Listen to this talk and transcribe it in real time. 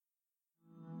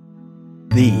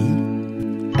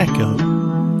The Echo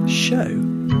Show.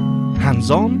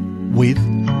 Hands-on with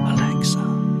Alexa.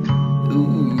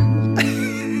 Ooh.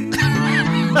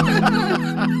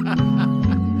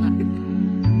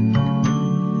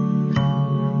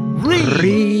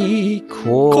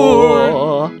 Recording.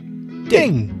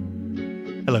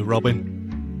 Hello,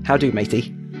 Robin. How do,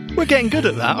 matey? We're getting good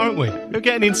at that, aren't we? We're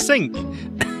getting in sync.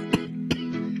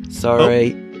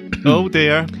 Sorry. Oh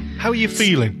dear. How are you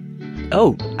feeling?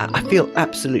 Oh, I feel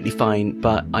absolutely fine,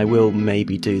 but I will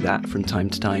maybe do that from time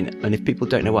to time. And if people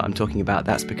don't know what I'm talking about,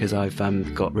 that's because I've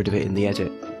got rid of it in the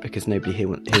edit, because nobody here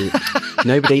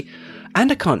nobody,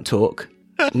 and I can't talk.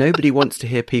 Nobody wants to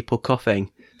hear people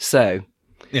coughing. So,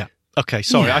 yeah. Okay,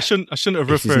 sorry. Yeah. I shouldn't have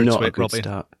referred to it, Robin.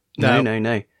 Start.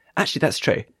 No. Actually, that's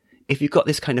true. If you've got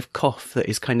this kind of cough that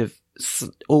is kind of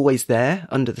always there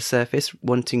under the surface,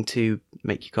 wanting to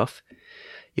make you cough,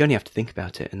 you only have to think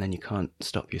about it, and then you can't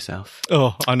stop yourself.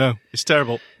 Oh, I know. It's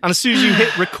terrible. And as soon as you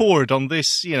hit record on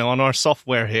this, on our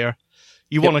software here,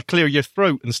 you want to clear your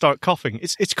throat and start coughing.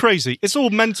 It's crazy. It's all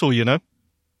mental,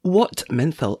 What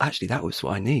menthol? Actually, that was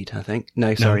what I need, I think.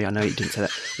 No, sorry, I know you didn't say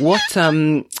that.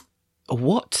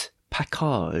 What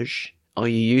package are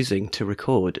you using to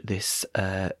record this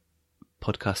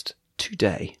podcast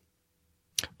today?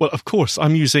 Well, of course,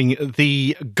 I'm using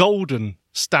the golden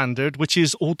standard, which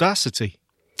is Audacity.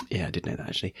 Yeah, I did know that,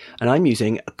 actually. And I'm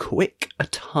using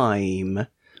QuickTime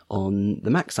on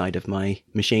the Mac side of my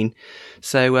machine.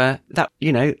 So that,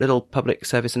 little public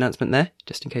service announcement there,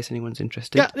 just in case anyone's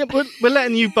interested. Yeah, we're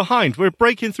letting you behind. We're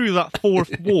breaking through that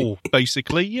fourth wall,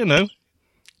 basically, Yes.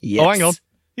 Oh, hang on.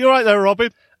 You all right there, Robin?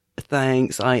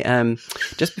 Thanks. I am.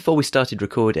 Just before we started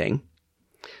recording,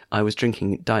 I was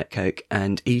drinking Diet Coke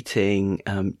and eating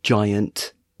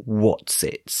giant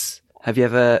Wotsits. Have you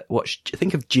ever watched,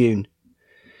 think of Dune,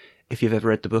 if you've ever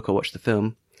read the book or watched the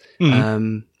film,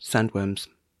 sandworms.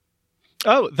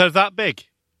 Oh, they're that big?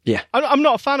 Yeah. I'm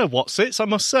not a fan of Wotsits, I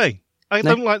must say. I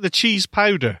don't like the cheese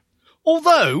powder.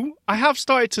 Although, I have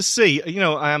started to see,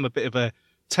 I am a bit of a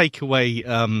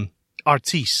takeaway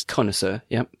artiste. Connoisseur,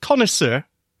 yeah. Connoisseur.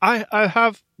 I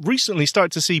have recently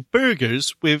started to see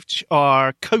burgers which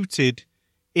are coated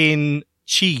in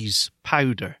cheese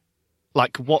powder.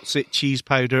 Like What's-It cheese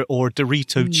powder or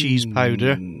Dorito cheese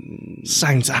powder.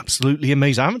 Sounds absolutely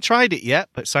amazing. I haven't tried it yet,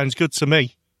 but it sounds good to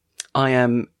me. I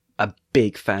am a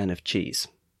big fan of cheese.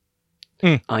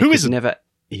 Who isn't? I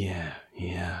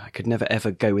could never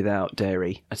ever go without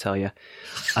dairy, I tell you.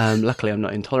 Luckily, I'm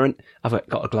not intolerant. I've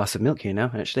got a glass of milk here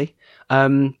now, actually.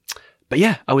 But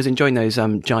yeah, I was enjoying those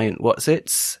giant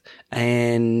What's-Its,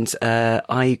 and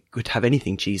I would have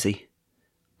anything cheesy.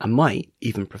 I might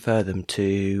even prefer them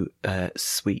to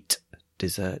sweet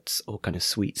desserts or kind of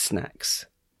sweet snacks.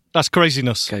 That's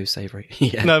craziness. Go savoury.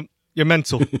 Yeah. No, you're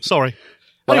mental. Sorry.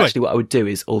 Well, anyway. actually, what I would do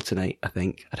is alternate, I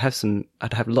think. I'd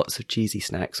have lots of cheesy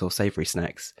snacks or savoury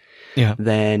snacks. Yeah.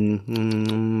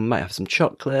 Then might have some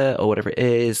chocolate or whatever it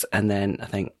is. And then I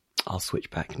think I'll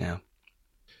switch back now.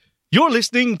 You're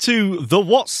listening to The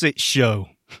What's It Show.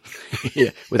 Yeah,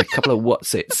 with a couple of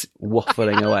What's-Its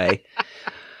waffling away.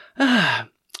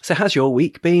 So how's your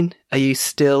week been? Are you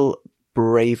still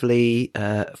bravely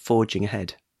forging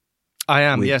ahead? I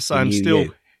am, yes. I'm still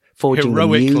forging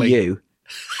heroically the new you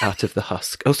out of the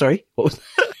husk. Oh, sorry. What was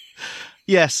that?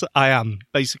 Yes, I am,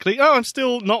 basically. Oh, I'm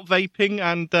still not vaping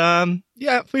and,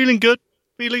 feeling good.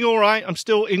 Feeling all right. I'm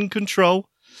still in control.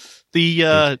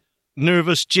 The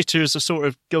nervous jitters are sort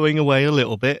of going away a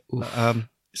little bit.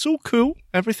 It's all cool.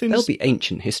 Everything's... There'll be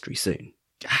ancient history soon.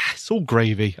 It's all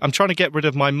gravy. I'm trying to get rid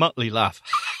of my Muttley laugh.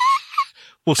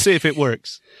 We'll see if it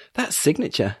works. That's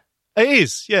signature. It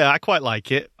is. Yeah, I quite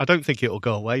like it. I don't think it'll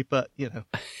go away, but,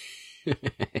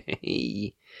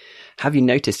 Have you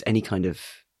noticed any kind of...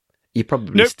 You're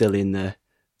probably still in the...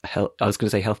 health. I was going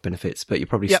to say health benefits, but you're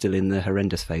probably still in the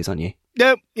horrendous phase, aren't you?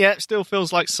 No, yeah, it still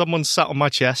feels like someone sat on my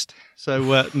chest.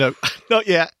 So, no, not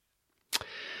yet.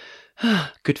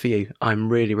 Good for you. I'm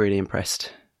really, really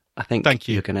impressed. I think Thank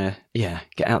you. You're going to,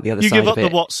 get out the other side of it. You give up the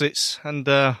What's-Its and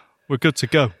we're good to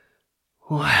go.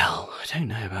 Well, I don't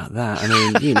know about that. I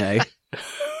mean,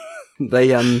 they,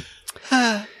 you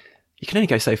can only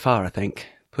go so far, I think.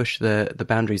 Push the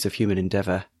boundaries of human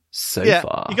endeavour so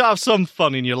far. You got to have some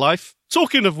fun in your life.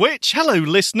 Talking of which, hello,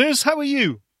 listeners. How are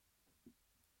you?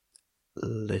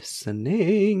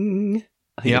 Listening.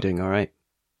 I think you're doing all right.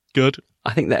 Good.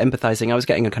 I think they're empathising. I was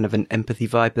getting a kind of an empathy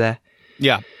vibe there.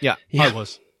 Yeah, I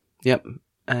was. Yep.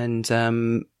 And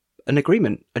an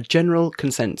agreement, a general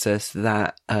consensus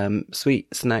that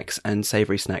sweet snacks and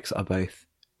savoury snacks are both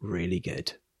really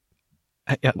good.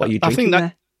 Yeah, what are you drinking I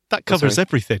think that covers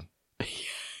everything.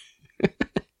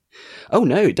 Oh,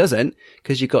 no, it doesn't,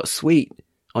 because you've got sweet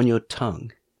on your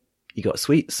tongue. You got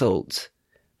sweet, salt.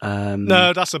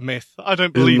 No, that's a myth. I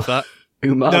don't believe that.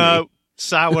 Umami. No,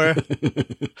 sour.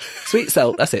 Sweet,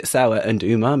 salt, that's it, sour, and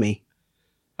umami.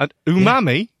 And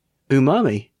umami? Yeah.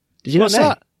 Umami. Did you What's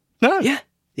not know? that? No.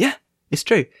 Yeah, it's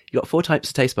true. You got 4 types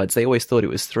of taste buds. They always thought it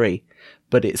was 3,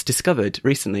 but it's discovered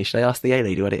recently. Should I ask the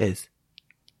A-lady what it is?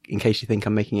 In case you think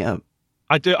I'm making it up.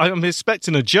 I'm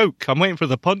expecting a joke. I'm waiting for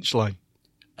the punchline.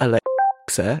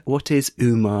 Alexa, what is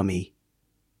umami?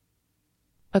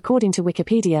 According to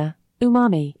Wikipedia,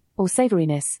 umami, or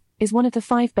savouriness, is one of the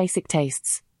 5 basic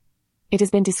tastes. It has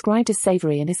been described as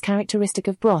savoury and is characteristic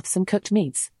of broths and cooked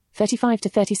meats. 35 to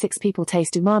 36 people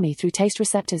taste umami through taste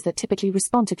receptors that typically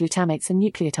respond to glutamates and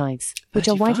nucleotides, which 35.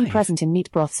 are widely present in meat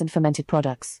broths and fermented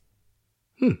products.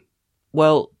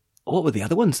 Well, what were the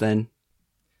other ones then?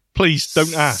 Please,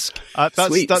 don't ask.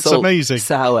 Sweet, That's salt, amazing.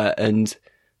 sour, and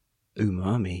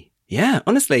umami. Yeah,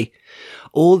 honestly,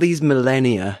 all these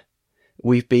millennia,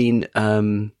 we've been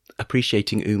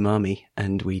appreciating umami,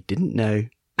 and we didn't know.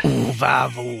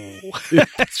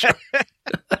 That's right.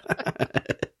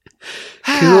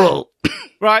 Cool.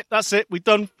 Right, that's it. We've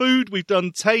done food, we've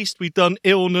done taste, we've done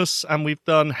illness, and we've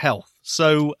done health.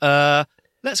 So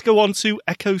let's go on to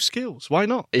echo skills. Why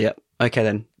not? Yep. Okay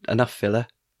then. Enough filler.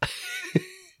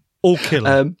 All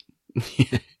killer.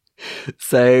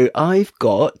 So I've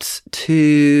got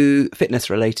 2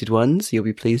 fitness-related ones. You'll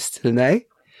be pleased to know.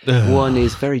 One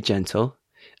is very gentle,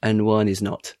 and one is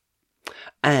not.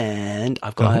 And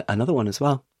I've got another one as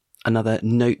well. Another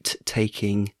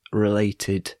note-taking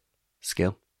related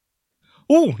skill.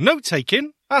 Oh,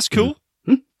 note-taking. That's cool.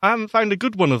 Mm-hmm. I haven't found a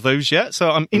good one of those yet, so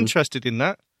I'm interested in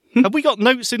that. Have we got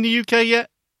notes in the UK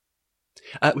yet?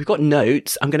 We've got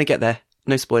notes. I'm going to get there.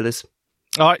 No spoilers.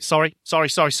 All right, sorry.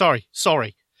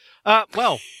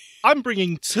 Well, I'm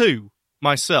bringing 2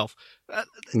 myself.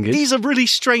 These are really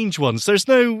strange ones. There's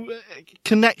no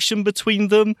connection between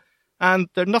them, and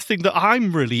they're nothing that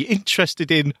I'm really interested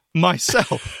in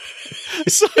myself.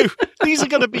 So these are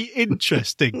going to be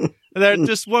interesting. They're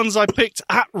just ones I picked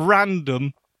at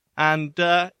random, and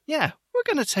we're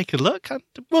going to take a look, and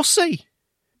we'll see.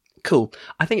 Cool.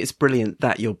 I think it's brilliant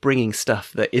that you're bringing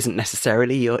stuff that isn't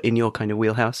necessarily in your kind of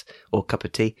wheelhouse or cup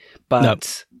of tea,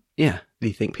 but yeah,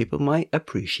 you think people might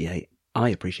appreciate. I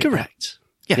appreciate. Correct.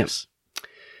 That. Yes. Yep.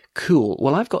 Cool.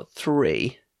 Well, I've got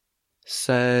 3.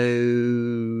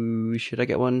 So should I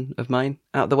get one of mine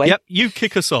out of the way? Yep. You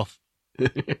kick us off.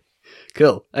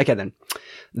 Cool. Okay then.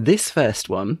 This first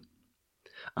one,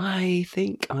 I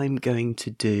think I'm going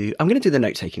to do the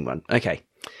note-taking one. Okay.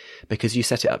 Because you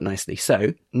set it up nicely.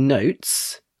 So,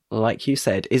 notes, like you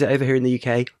said, is it over here in the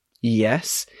UK?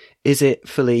 Yes. Is it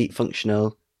fully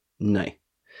functional? No.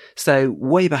 So,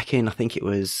 way back in, I think it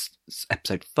was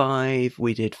episode 5,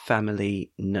 we did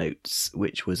family notes,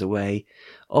 which was a way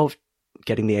of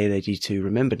getting the A-lady to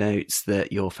remember notes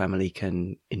that your family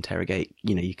can interrogate.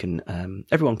 You know, you can,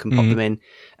 everyone can pop them in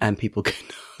and people can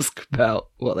ask about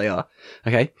what they are.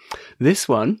 Okay. This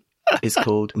one is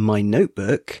called My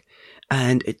Notebook.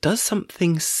 And it does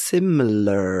something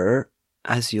similar,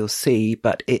 as you'll see,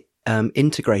 but it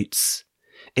integrates,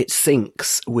 it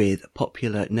syncs with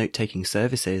popular note-taking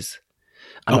services.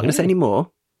 I'm not going to say any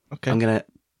more. Okay. I'm going to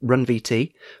run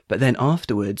VT, but then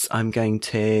afterwards I'm going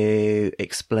to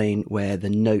explain where the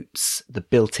notes, the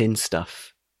built-in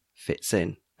stuff fits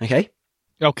in. Okay?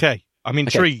 Okay. I'm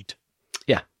intrigued. Okay.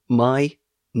 Yeah. My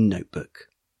Notebook.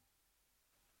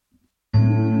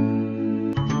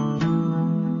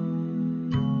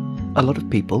 A lot of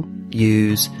people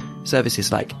use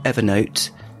services like Evernote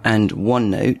and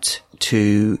OneNote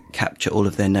to capture all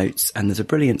of their notes. And there's a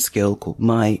brilliant skill called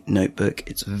My Notebook.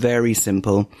 It's very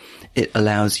simple. It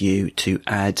allows you to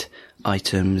add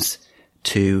items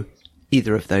to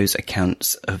either of those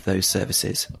accounts of those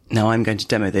services. Now I'm going to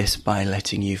demo this by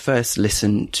letting you first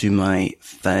listen to my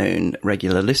phone.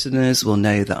 Regular listeners will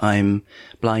know that I'm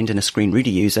blind and a screen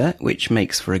reader user, which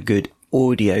makes for a good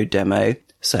audio demo.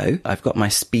 So I've got my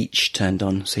speech turned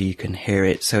on so you can hear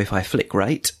it. So if I flick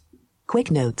right. Quick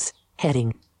Notes,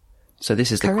 heading. So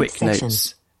this is the Quick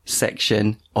Notes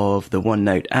section of the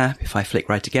OneNote app. If I flick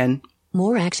right again.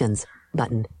 More actions,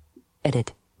 button.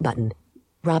 Edit, button.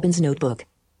 Robin's Notebook.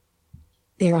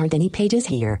 There aren't any pages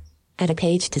here. Add a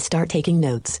page to start taking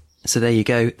notes. So there you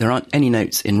go. There aren't any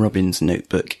notes in Robin's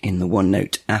Notebook in the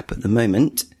OneNote app at the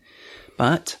moment.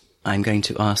 But I'm going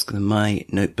to ask the My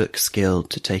Notebook skill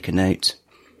to take a note.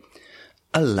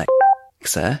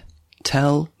 Alexa,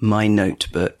 tell My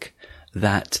Notebook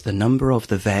that the number of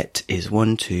the vet is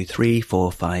 1, 2, 3,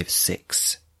 4, 5,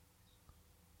 6.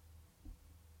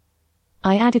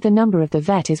 I added the number of the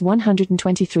vet is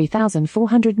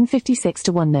 123,456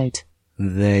 to OneNote.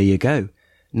 There you go.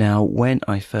 Now, when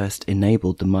I first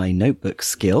enabled the My Notebook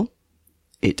skill,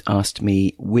 it asked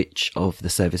me which of the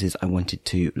services I wanted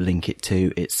to link it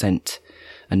to. It sent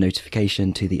a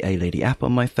notification to the A-Lady app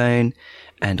on my phone,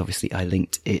 and obviously I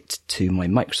linked it to my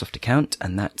Microsoft account,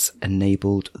 and that's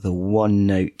enabled the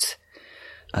OneNote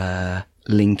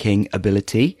linking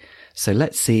ability. So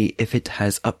let's see if it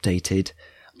has updated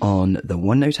on the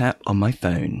OneNote app on my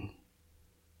phone.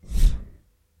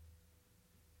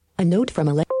 A note from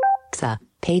Alexa.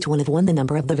 Page 1 of 1. The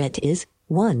number of the vet is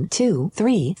 1, 2,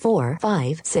 3, 4,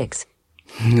 5, 6.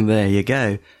 There you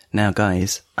go. Now,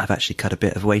 guys, I've actually cut a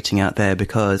bit of waiting out there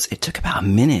because it took about a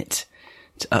minute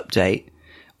to update,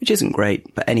 which isn't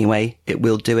great. But anyway, it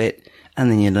will do it. And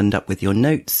then you'll end up with your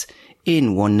notes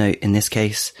in OneNote in this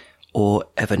case, or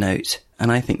Evernote.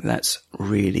 And I think that's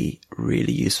really,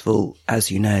 really useful. As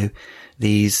you know,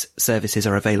 these services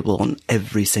are available on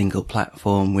every single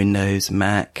platform, Windows,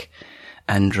 Mac,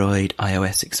 Android,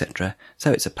 iOS, etc.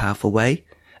 So it's a powerful way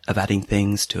of adding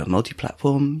things to a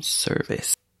multi-platform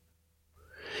service.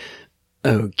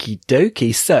 Okie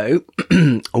dokie. So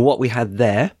what we had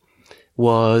there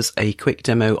was a quick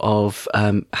demo of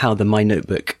how the My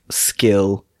Notebook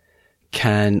skill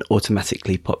can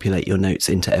automatically populate your notes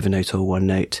into Evernote or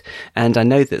OneNote. And I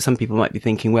know that some people might be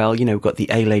thinking, well, we've got the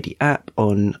A-Lady app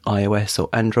on iOS or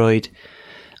Android.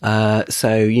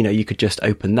 So, you could just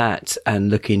open that and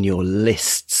look in your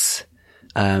lists,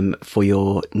 for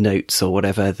your notes or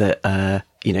whatever that,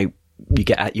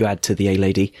 you add to the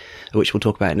A-Lady, which we'll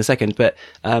talk about in a second. But,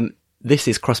 this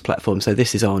is cross-platform. So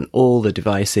this is on all the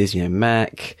devices,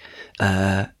 Mac,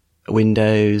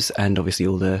 Windows, and obviously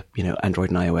all the, Android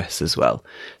and iOS as well.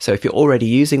 So if you're already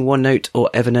using OneNote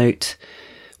or Evernote,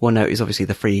 OneNote is obviously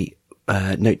the free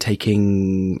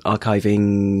note-taking,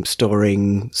 archiving,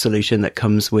 storing solution that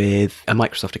comes with a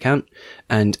Microsoft account.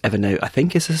 And Evernote, I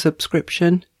think, is a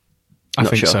subscription. I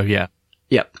think so, yeah.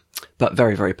 Yep. But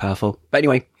very, very powerful. But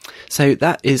anyway, so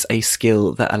that is a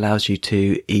skill that allows you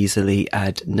to easily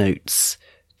add notes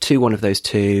to one of those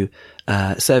two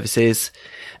services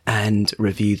and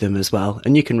review them as well.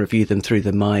 And you can review them through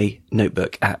the My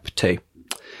Notebook app too.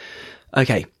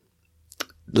 Okay.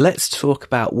 Let's talk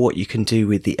about what you can do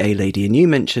with the A-Lady. And you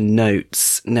mentioned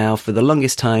notes. Now, for the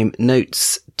longest time,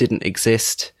 notes didn't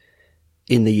exist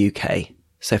in the UK.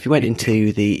 So if you went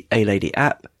into the A-Lady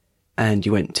app and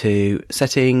you went to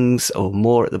settings or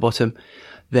more at the bottom,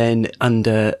 then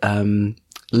under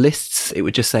lists, it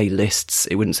would just say lists.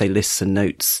 It wouldn't say lists and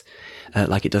notes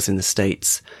like it does in the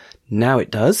States. Now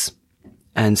it does.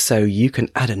 And so you can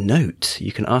add a note.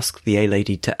 You can ask the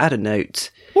A-Lady to add a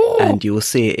note. Ooh. And you will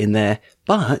see it in there.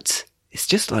 But it's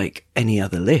just like any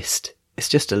other list. It's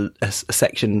just a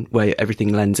section where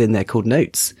everything lands in there called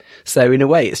notes. So in a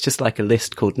way, it's just like a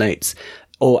list called notes.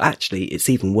 Or actually, it's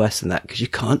even worse than that because you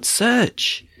can't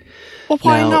search. Well,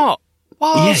 why not?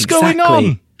 What's going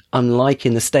on? Unlike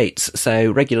in the States. So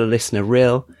regular listener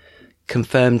Real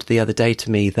confirmed the other day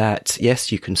to me that,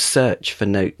 yes, you can search for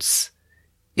notes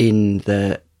in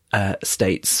the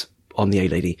States on the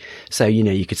A-Lady. So,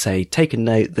 you could say, take a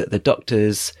note that the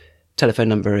doctor's telephone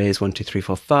number is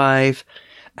 12345,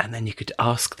 and then you could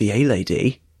ask the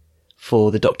A-Lady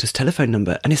for the doctor's telephone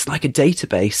number. And it's like a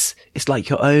database. It's like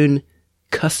your own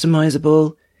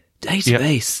customizable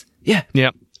database. Yep. Yeah.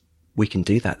 Yep. We can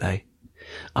do that, though.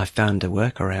 I found a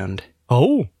workaround.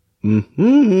 Oh.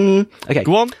 Mm-hmm. Okay.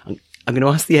 Go on. I'm going to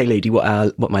ask the A-Lady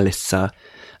what my lists are.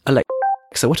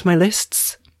 Alexa, what are my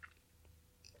lists?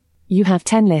 You have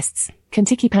 10 lists.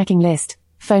 Kentucky packing list,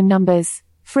 phone numbers,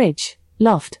 fridge,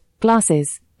 loft,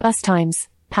 glasses, bus times,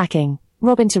 packing,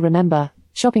 Robin to remember,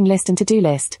 shopping list and to-do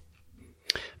list.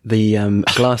 The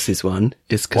glasses one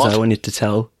is because I wanted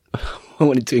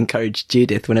to encourage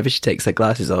Judith whenever she takes her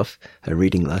glasses off, her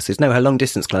reading glasses, her long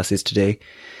distance glasses to do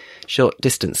short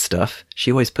distance stuff.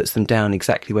 She always puts them down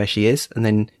exactly where she is and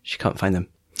then she can't find them.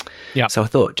 Yeah. So I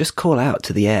thought, just call out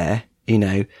to the air,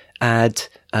 add,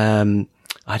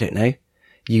 I don't know,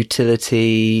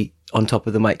 utility on top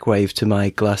of the microwave to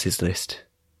my glasses list.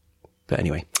 But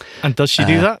anyway. And does she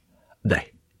do that? No.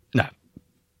 No.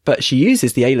 But she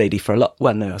uses the A-Lady for a lot.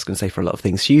 Well, no, I was going to say for a lot of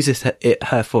things. She uses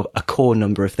her for a core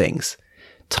number of things.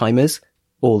 Timers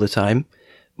all the time.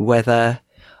 Weather.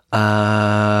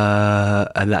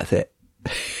 And that's it.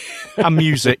 And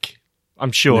music,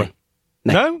 I'm sure.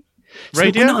 No?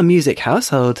 Radio? So we're not a music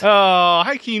household. Oh,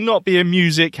 how can you not be a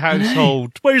music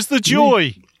household? Where's the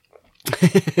joy?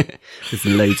 There's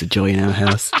loads of joy in our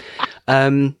house.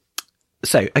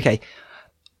 So, okay.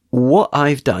 what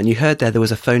I've done, you heard there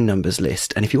was a phone numbers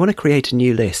list. And if you want to create a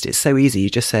new list, it's so easy. You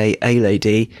just say, "Hey,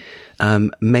 lady,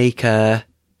 make a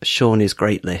Sean is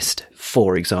great list,"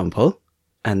 for example.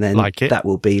 And then that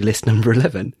will be list number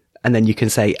 11. And then you can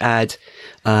say, add,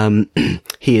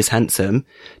 he is handsome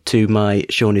to my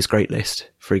Sean is great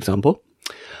list, for example.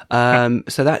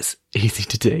 So that's easy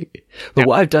to do. But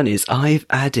what I've done is I've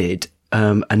added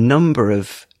a number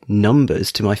of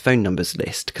numbers to my phone numbers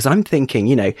list, because I'm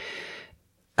thinking,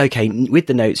 okay, with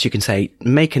the notes, you can say,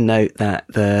 make a note that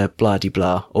the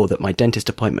blah-de-blah, or that my dentist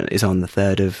appointment is on the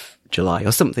 3rd of July,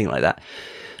 or something like that.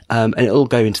 And it'll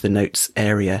go into the notes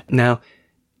area. Now,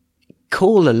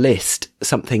 call a list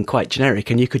something quite generic,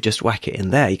 and you could just whack it in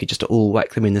there. You could just all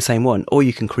whack them in the same one, or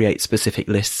you can create specific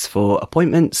lists for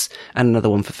appointments and another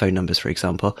one for phone numbers, for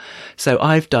example. So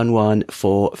I've done one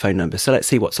for phone numbers. So let's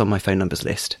see what's on my phone numbers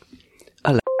list.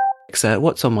 Alexa,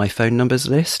 what's on my phone numbers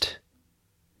list?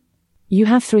 You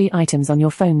have 3 items on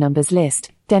your phone numbers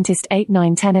list: dentist 8,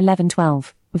 9, 10, 11,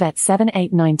 12, vet 7,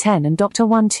 8, 9, 10, and doctor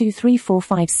 1, 2, 3, 4,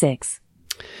 5, 6.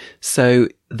 So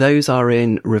those are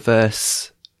in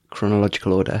reverse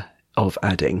chronological order of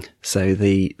adding. So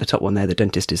the top one there, the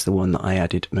dentist, is the one that I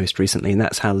added most recently, and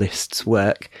that's how lists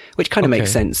work, which kind of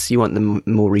makes sense. You want the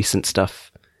more recent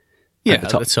stuff at the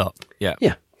top.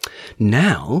 Yeah.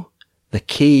 Now, the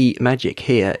key magic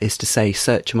here is to say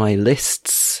search my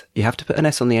lists. You have to put an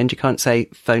S on the end. You can't say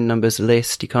phone numbers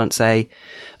list. You can't say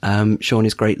Sean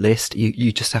is great list.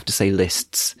 You just have to say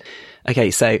lists.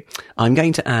 Okay, so I'm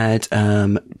going to add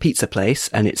pizza place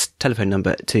and its telephone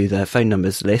number to the phone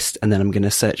numbers list, and then I'm going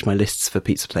to search my lists for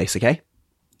pizza place, okay?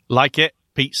 Like it,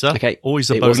 pizza. Okay.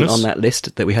 Always a bonus. bonus. It wasn't on that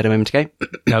list that we had a moment ago.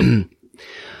 No.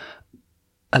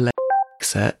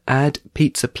 Alexa, add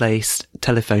pizza place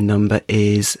telephone number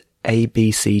is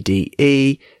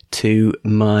ABCDE to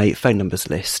my phone numbers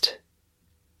list.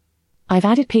 I've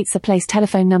added pizza place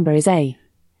telephone number is A,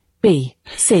 B,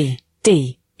 C,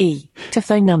 D, E to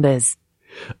phone numbers.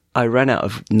 I ran out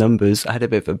of numbers. I had a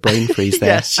bit of a brain freeze there,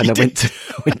 Yes, and I went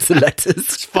to letters.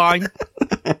 It's fine.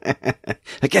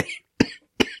 Okay.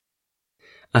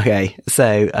 Okay,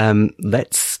 so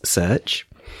let's search.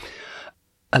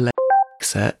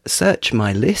 Alexa, search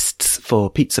my lists for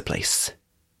pizza place.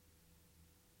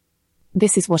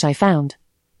 This is what I found.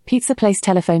 Pizza place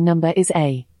telephone number is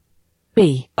A,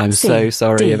 B, I'm C, so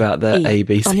sorry D, about the E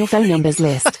ABC. on your phone numbers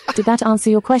list. Did that answer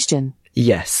your question?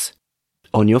 Yes.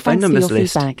 On your phone Thanks for numbers your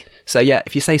list. feedback. So yeah,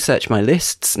 if you say search my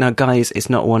lists, now guys, it's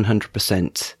not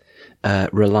 100%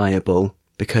 reliable,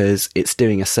 because it's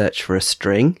doing a search for a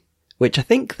string, which I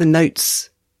think the notes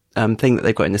thing that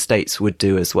they've got in the States would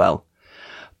do as well.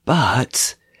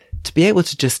 But to be able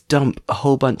to just dump a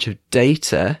whole bunch of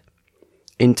data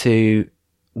into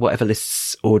whatever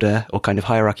lists order or kind of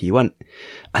hierarchy you want,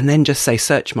 and then just say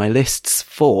search my lists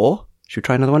for, should we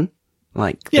try another one?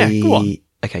 Go on.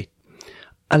 Okay.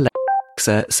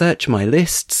 Alexa, search my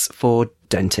lists for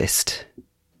dentist.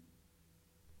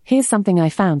 Here's something I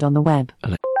found on the web.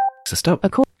 Alexa, stop.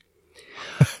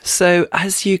 So,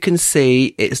 as you can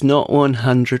see, it's not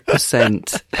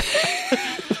 100%.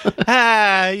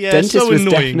 Dentist so was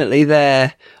annoying. definitely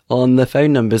there on the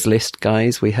phone numbers list,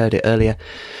 guys. We heard it earlier.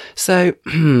 So,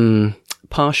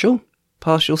 partial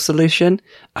solution.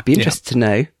 I'd be interested to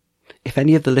know if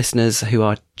any of the listeners who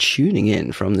are tuning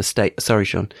in from the States, sorry,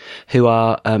 Sean, who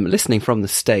are listening from the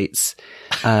States,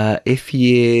 if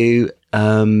you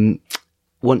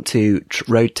want to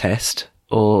road test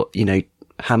or,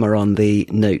 hammer on the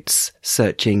notes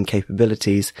searching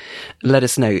capabilities, let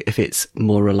us know if it's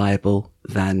more reliable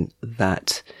than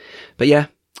that. But yeah,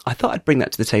 I thought I'd bring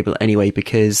that to the table anyway,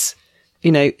 because,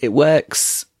 it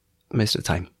works most of the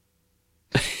time.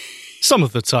 Some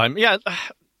of the time. Yeah,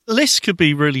 lists could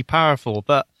be really powerful,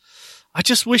 but I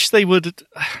just wish they would,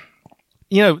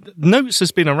 Notes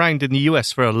has been around in the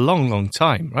US for a long, long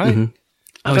time, right? Mm-hmm.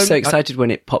 I was so excited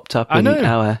when it popped up in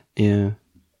our,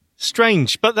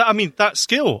 Strange, but that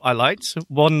skill I liked.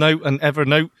 OneNote and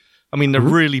Evernote. They're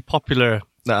really popular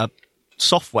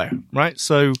software, right?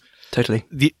 So totally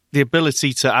the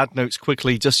ability to add notes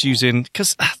quickly, just using,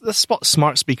 because that's what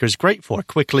Smart Speaker is great for.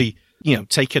 Quickly,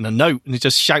 taking a note and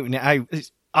just shouting it out.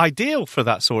 It's ideal for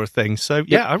that sort of thing. So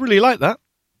yeah, I really like that.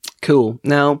 Cool.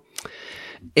 Now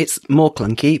it's more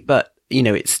clunky, but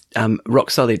it's rock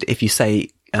solid. If you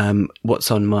say what's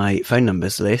on my phone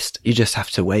numbers list, you just have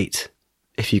to wait.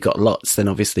 If you've got lots, then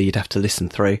obviously you'd have to listen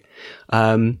through.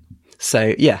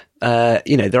 So yeah,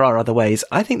 there are other ways.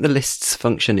 I think the lists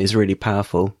function is really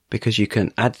powerful, because you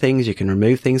can add things, you can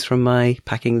remove things from my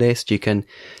packing list, you can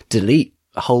delete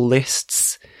whole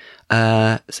lists.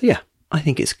 So yeah, I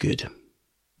think it's good.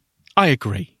 I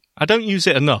agree. I don't use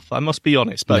it enough, I must be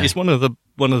honest, but it's one of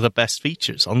the best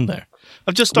features on there.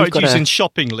 I've just started using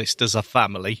shopping list as a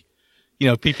family. You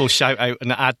know, people shout out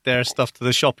and add their stuff to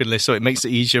the shopping list, so it makes it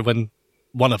easier when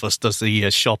one of us does the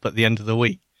shop at the end of the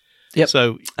week. Yep.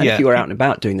 So, and if you were out and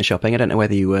about doing the shopping, I don't know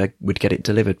whether you would get it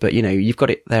delivered, but you know, you've got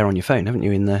it there on your phone, haven't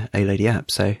you, in the A-Lady app?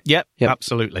 So Yep,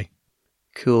 absolutely.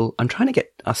 Cool. I'm trying to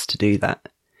get us to do that,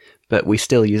 but we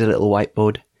still use a little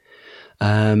whiteboard.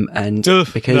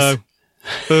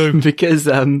 Because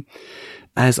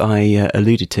as I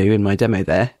alluded to in my demo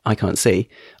there, I can't see.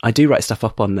 I do write stuff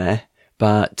up on there,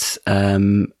 but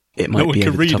it might be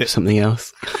over the top of something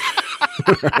else.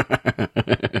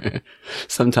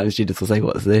 Sometimes Judith will say,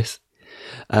 "What's this?"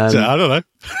 I don't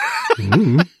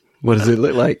know. What does it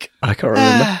look like? I can't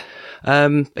remember.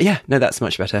 But yeah, no, that's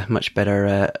much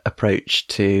better approach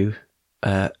to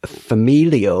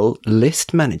familial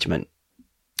list management.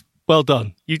 Well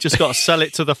done. You just got to sell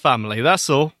it to the family. That's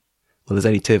all. Well, there's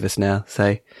only 2 of us now,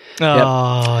 so.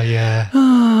 Oh, yeah.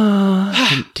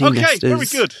 Okay, very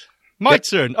good. My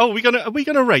turn. Oh, are we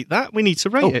gonna rate that? We need to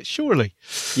rate it, surely.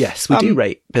 Yes, we do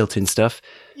rate built-in stuff.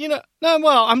 You know, no.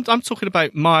 Well, I'm talking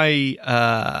about my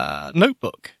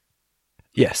notebook.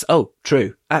 Yes. Oh,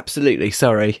 true. Absolutely.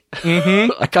 Sorry.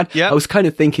 Mm-hmm. I was kind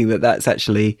of thinking that that's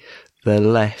actually the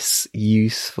less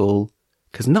useful,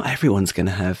 because not everyone's going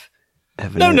to have.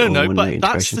 No, but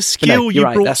that's the skill you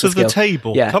brought to the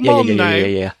table. Yeah, Come on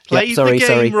now. Play the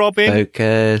game, Robin.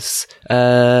 Focus.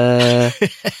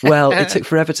 Well, it took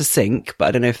forever to sync, but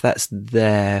I don't know if that's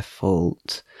their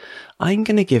fault. I'm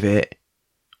going to give it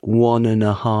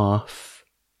 1.5.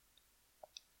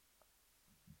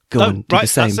 Go on, do the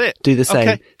same. That's it. Do the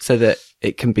same so that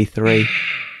it can be 3.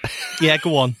 Yeah,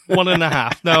 go on.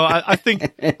 1.5. No, I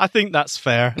think that's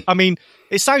fair. I mean,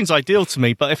 it sounds ideal to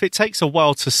me, but if it takes a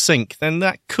while to sync, then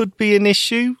that could be an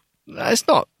issue. It's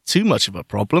not too much of a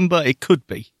problem, but it could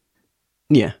be.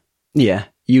 Yeah.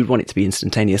 You'd want it to be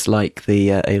instantaneous like the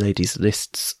A-Ladies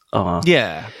lists are.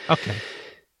 Yeah, okay.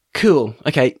 Cool.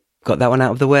 Okay, got that one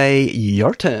out of the way.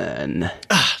 Your turn.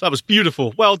 That was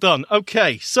beautiful. Well done.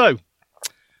 Okay, so,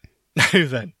 now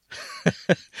then.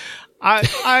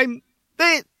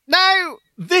 Now,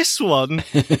 this one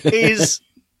is...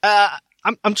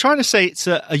 I'm trying to say it's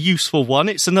a useful one.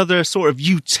 It's another sort of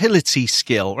utility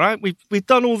skill, right? We've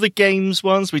done all the games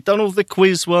ones. We've done all the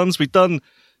quiz ones. We've done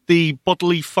the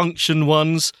bodily function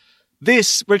ones.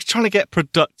 We're trying to get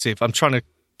productive. I'm trying to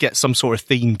get some sort of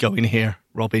theme going here,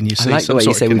 Robin. You see, I like the way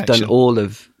you say we've done all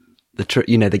of the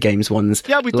games ones.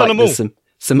 Yeah, we've done them all.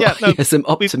 Some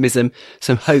optimism,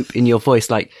 some hope in your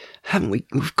voice. Like, haven't we?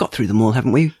 We've got through them all,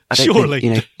 haven't we?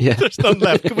 Surely. There's none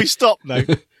left. Can we stop now?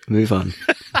 Move on.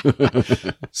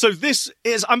 So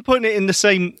I'm putting it in the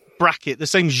same bracket, the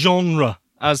same genre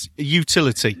as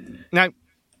utility. Now,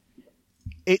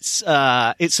 it's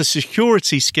a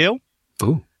security skill.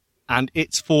 Ooh. And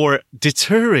it's for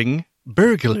deterring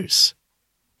burglars.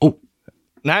 Oh.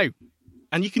 Now,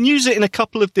 and you can use it in a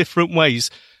couple of different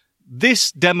ways.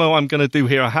 This demo I'm going to do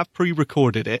here, I have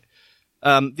pre-recorded it.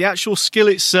 The actual skill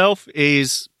itself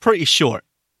is pretty short.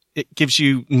 It gives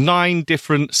you 9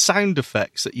 different sound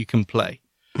effects that you can play.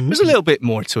 Mm-hmm. There's a little bit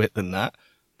more to it than that.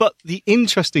 But the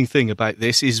interesting thing about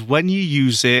this is when you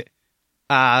use it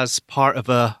as part of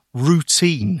a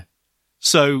routine.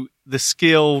 So the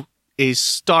skill is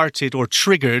started or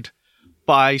triggered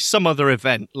by some other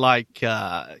event, like,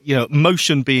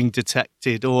 motion being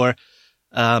detected or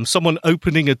someone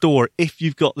opening a door if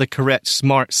you've got the correct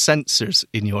smart sensors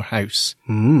in your house.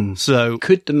 So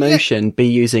could the motion be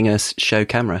using a show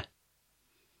camera?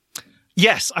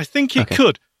 Yes, I think it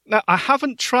could. Now, I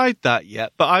haven't tried that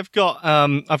yet, but I've got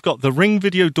the Ring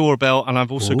video doorbell and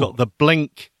I've also got the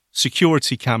Blink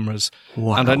security cameras.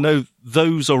 Wow. And I know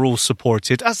those are all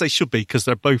supported, as they should be, because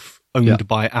they're both owned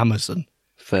by Amazon.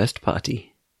 First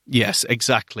party. Yes,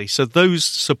 exactly. So those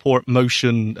support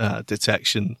motion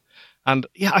detection. And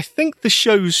yeah, I think the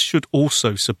shows should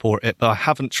also support it, but I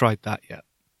haven't tried that yet.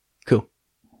 Cool.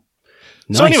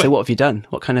 Nice. So, anyway, so what have you done?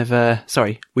 What kind of,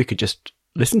 we could just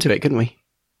listen to it, couldn't we?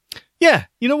 Yeah.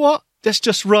 You know what? Let's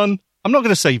just run, I'm not going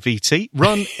to say VT,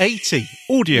 run 80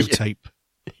 audio tape.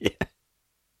 Yeah.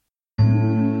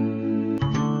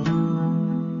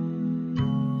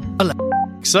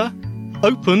 Alexa,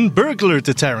 open Burglar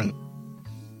Deterrent.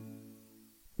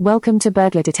 Welcome to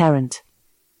Burglar Deterrent.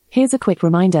 Here's a quick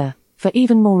reminder. For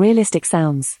even more realistic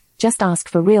sounds, just ask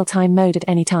for real-time mode at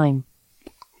any time.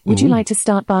 Would you like to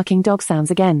start barking dog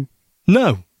sounds again?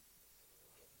 No.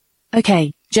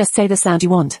 Okay, just say the sound you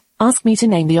want. Ask me to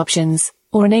name the options,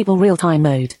 or enable real-time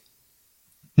mode.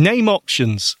 Name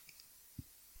options.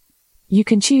 You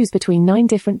can choose between 9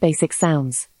 different basic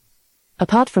sounds.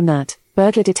 Apart from that,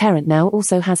 Burglar Deterrent now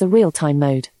also has a real-time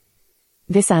mode.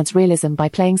 This adds realism by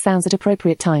playing sounds at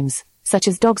appropriate times, such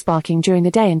as dogs barking during the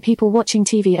day and people watching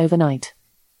TV overnight.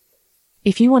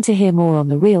 If you want to hear more on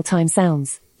the real-time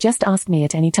sounds, just ask me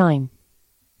at any time.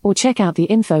 Or check out the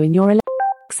info in your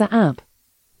Alexa app.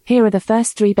 Here are the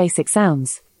first 3 basic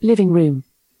sounds: living room,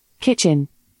 kitchen,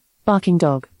 barking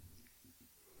dog.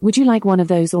 Would you like one of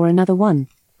those or another one?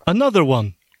 Another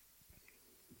one.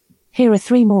 Here are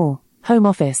 3 more: home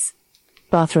office,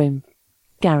 bathroom,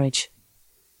 garage.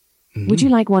 Would you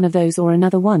like one of those or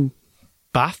another one?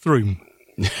 Bathroom.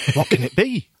 What can it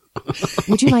be?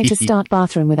 Would you like to start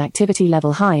bathroom with activity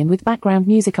level high and with background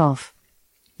music off?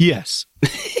 Yes.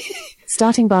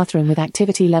 Starting bathroom with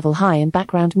activity level high and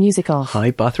background music off.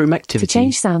 High bathroom activity. To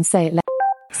change sound, say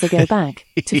Alexa go back.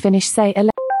 To finish, say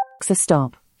Alexa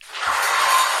stop.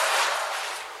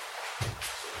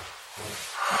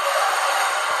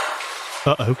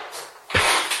 Uh-oh.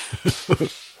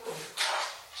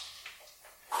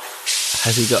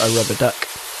 Has he got a rubber duck?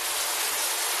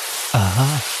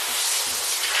 Ah.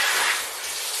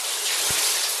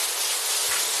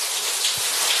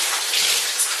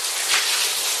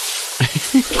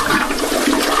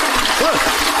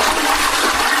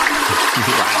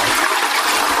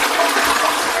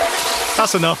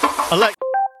 That's enough.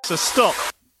 Alexa, stop.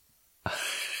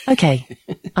 Okay.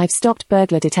 I've stopped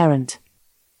Burglar Deterrent.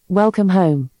 Welcome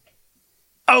home.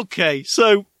 Okay,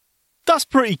 so that's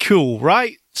pretty cool,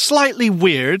 right? Slightly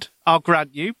weird, I'll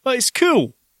grant you, but it's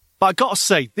cool. But I gotta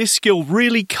say, this skill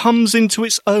really comes into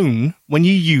its own when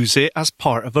you use it as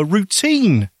part of a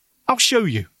routine. I'll show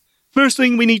you. First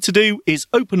thing we need to do is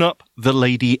open up the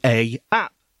Lady A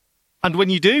app. And when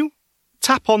you do,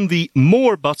 tap on the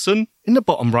More button in the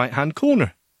bottom right-hand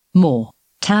corner. More.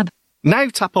 Tab. Now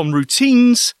tap on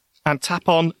Routines and tap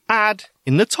on Add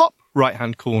in the top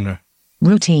right-hand corner.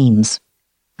 Routines.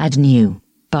 Add new.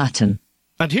 Button.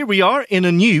 And here we are in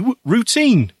a new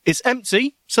routine. It's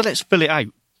empty, so let's fill it out.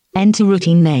 Enter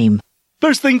routine name.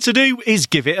 First thing to do is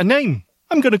give it a name.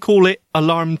 I'm going to call it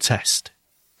Alarm Test.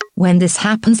 When this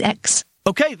happens, X.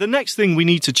 Okay, the next thing we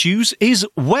need to choose is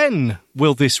when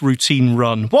will this routine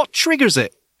run? What triggers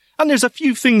it? And there's a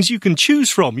few things you can choose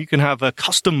from. You can have a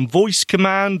custom voice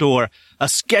command or a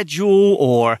schedule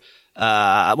or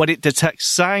when it detects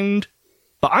sound.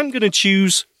 But I'm going to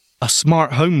choose a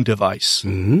smart home device.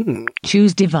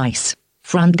 Choose device.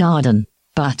 Front garden.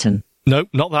 Button. Nope,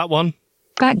 not that one.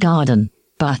 Back garden.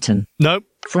 Button. Nope.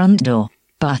 Front door.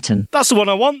 Button. That's the one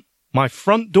I want. My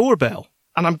front doorbell.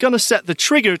 And I'm going to set the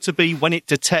trigger to be when it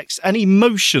detects any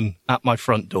motion at my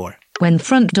front door. When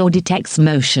front door detects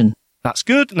motion. That's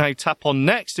good. Now tap on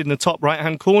Next in the top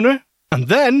right-hand corner. And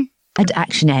then... Add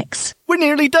action X. We're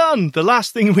nearly done. The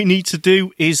last thing we need to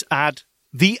do is add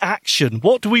the action.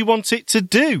 What do we want it to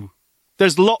do?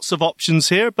 There's lots of options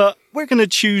here, but we're going to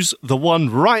choose the one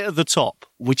right at the top,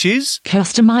 which is...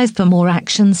 Customize for more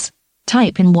actions.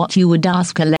 Type in what you would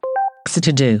ask Alexa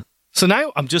to do. So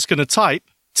now I'm just going to type,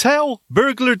 tell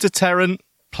Burglar Deterrent,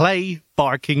 play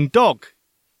barking dog.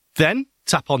 Then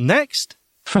tap on Next.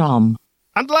 From.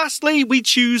 And lastly, we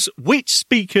choose which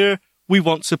speaker we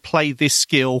want to play this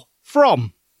skill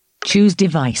from. Choose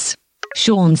device.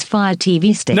 Sean's Fire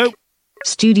TV stick. Nope.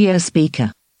 Studio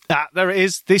speaker. Ah, there it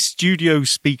is, this studio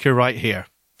speaker right here.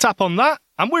 Tap on that,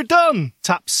 and we're done.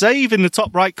 Tap Save in the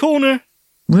top right corner.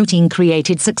 Routine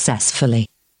created successfully.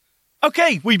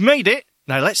 Okay, we've made it.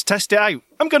 Now let's test it out.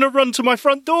 I'm going to run to my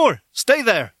front door. Stay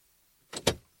there.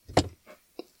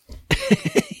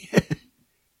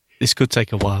 This could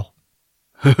take a while.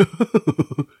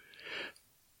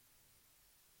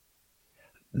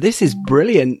 This is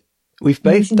brilliant. We've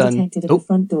both Motion done... detected at the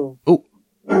front door. Oh.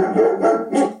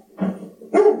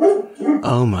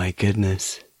 Oh my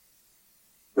goodness.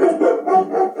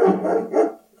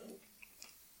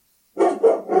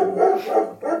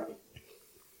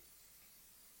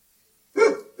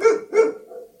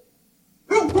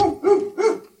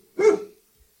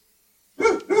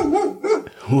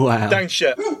 Wow. Down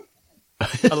shit.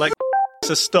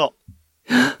 Alexa, stop.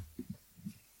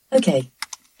 Okay.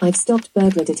 I've stopped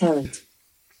Burglar Deterrent.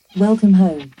 Welcome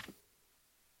home.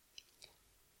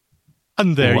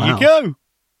 And there Wow. you go.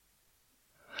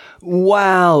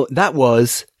 Wow, that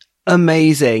was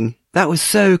amazing. That was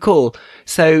so cool.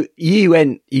 So you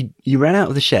ran out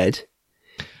of the shed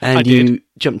and I you did.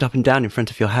 jumped up and down in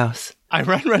front of your house. I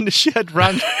ran around the shed,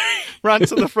 ran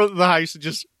to the front of the house and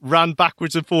just ran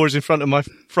backwards and forwards in front of my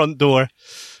front door.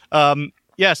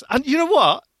 Yes, and you know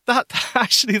what?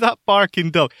 That barking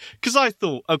dog, because I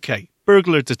thought, okay,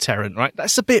 Burglar Deterrent, right?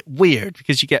 That's a bit weird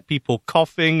because you get people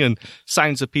coughing and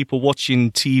sounds of people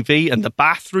watching TV and the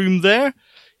bathroom there.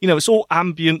 it's all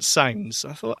ambient sounds.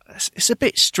 I thought, it's a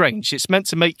bit strange. It's meant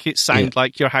to make it sound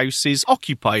like your house is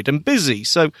occupied and busy.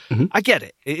 So I get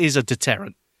it. It is a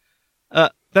deterrent.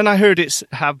 Then I heard it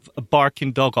have a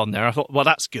barking dog on there. I thought, well,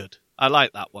 that's good. I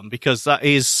like that one because that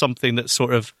is something that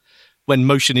sort of, when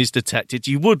motion is detected,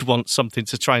 you would want something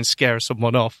to try and scare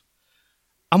someone off.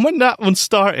 And when that one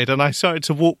started and I started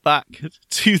to walk back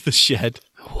to the shed,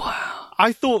 wow,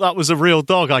 I thought that was a real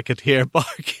dog I could hear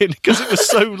barking because it was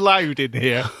so loud in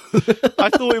here. I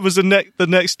thought it was the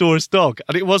next door's dog,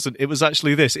 and it wasn't. It was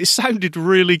actually this. It sounded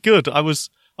really good. I was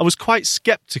quite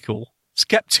skeptical.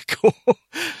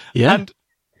 Yeah. And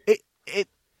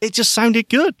it just sounded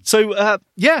good. So,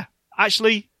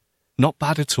 actually not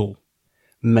bad at all.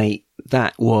 Mate,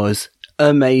 that was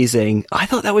amazing. I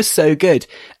thought that was so good.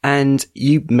 And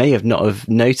you may have not have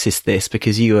noticed this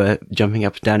because you were jumping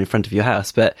up and down in front of your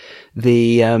house, but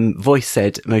the voice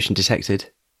said motion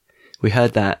detected. We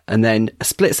heard that. And then a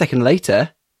split second later,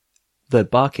 the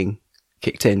barking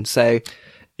kicked in. So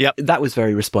that was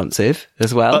very responsive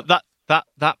as well. But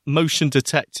that motion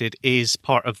detected is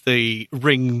part of the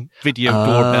Ring video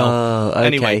doorbell. Okay.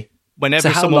 Anyway, whenever so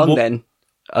how someone long then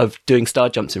of doing star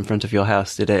jumps in front of your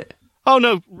house did it? Oh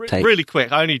no, really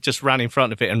quick. I only just ran in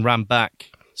front of it and ran back.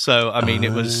 So I mean,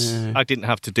 I didn't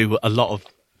have to do a lot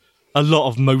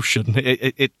of motion.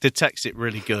 It detects it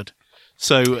really good.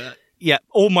 So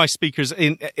all my speakers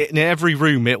in every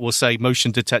room, it will say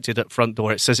motion detected at front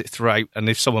door. It says it throughout, and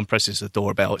if someone presses the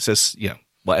doorbell, it says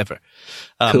whatever.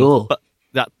 Cool. But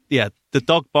the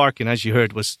dog barking, as you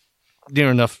heard, was near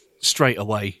enough straight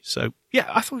away. So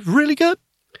I thought it was really good.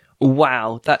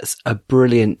 Wow, that's a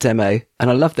brilliant demo. And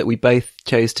I love that we both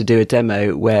chose to do a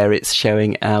demo where it's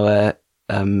showing our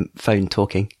phone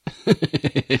talking.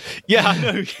 Yeah, I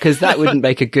know. Because that wouldn't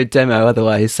make a good demo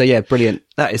otherwise. So brilliant.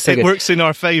 That is so good. It works in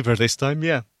our favour this time,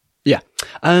 yeah. Yeah.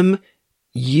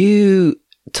 You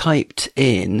typed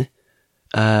in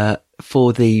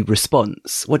for the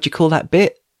response, what do you call that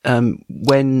bit?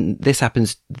 When this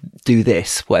happens, do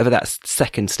this, whatever that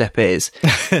second step is.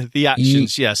 The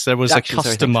actions, yes. There was a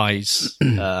customize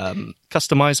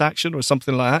action or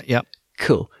something like that. Yeah.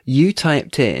 Cool. You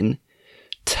typed in,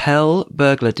 tell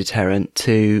Burglar Deterrent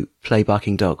to play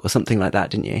barking dog or something like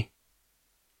that, didn't you?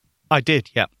 I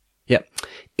did, yeah. Yep.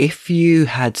 If you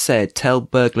had said, tell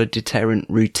Burglar Deterrent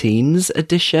Routines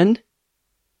Edition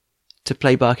to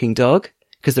play barking dog,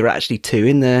 because there are actually 2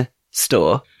 in the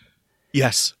store.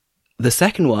 Yes. The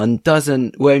second one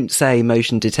won't say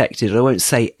motion detected or won't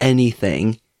say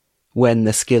anything when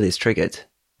the skill is triggered.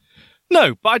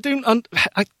 No, but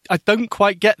I don't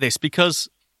quite get this because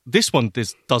this one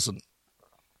doesn't.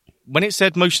 When it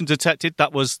said motion detected,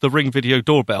 that was the Ring video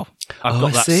doorbell. I've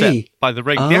got that set by the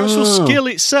Ring. The actual skill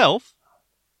itself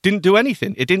didn't do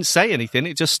anything. It didn't say anything.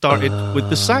 It just started with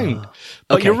the sound.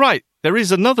 But you're right. There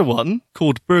is another one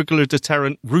called Burglar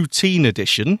Deterrent Routine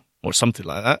Edition or something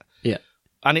like that. Yeah.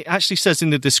 And it actually says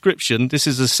in the description, this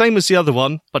is the same as the other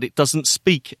one, but it doesn't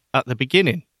speak at the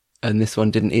beginning. And this one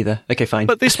didn't either. Okay, fine.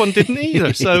 But this one didn't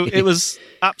either. So it was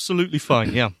absolutely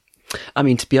fine. Yeah. I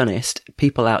mean, to be honest,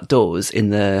 people outdoors, in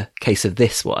the case of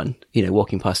this one,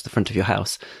 walking past the front of your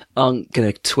house, aren't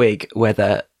going to twig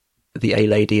whether the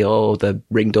A-lady or the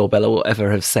Ring doorbell or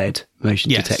whatever have said motion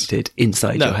detected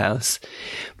inside your house.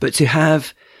 But to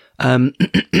have,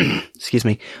 excuse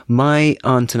me, my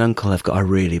aunt and uncle have got a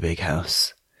really big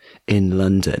house in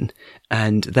London,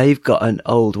 and they've got an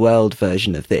old world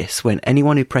version of this. When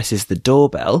anyone who presses the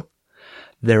doorbell,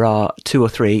 there are 2 or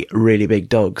 3 really big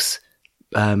dogs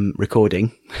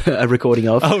recording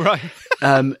of. Oh, right.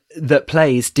 That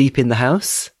plays deep in the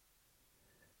house.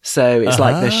 So it's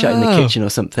like they're shut in the kitchen or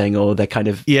something, or they're kind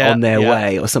of on their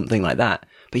way or something like that.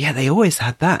 But they always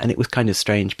had that, and it was kind of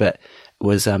strange, but it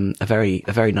was a very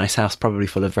nice house, probably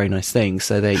full of very nice things.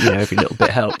 So they, every little bit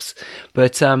helps.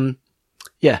 But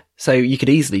so you could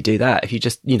easily do that if you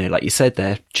just, like you said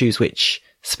there, choose which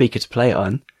speaker to play it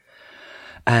on.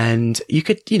 And you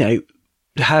could,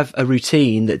 have a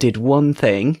routine that did one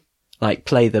thing, like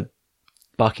play the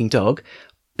barking dog,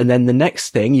 and then the next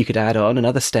thing you could add on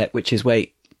another step, which is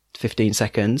wait 15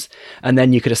 seconds, and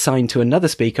then you could assign to another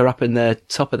speaker up in the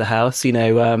top of the house,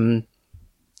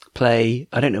 play,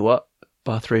 I don't know what,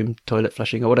 bathroom, toilet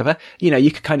flushing or whatever.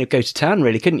 You could kind of go to town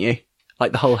really, couldn't you?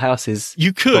 Like the whole house is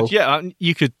You could, full. yeah.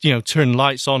 You could, turn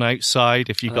lights on outside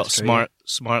if you've got smart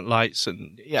lights.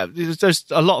 And there's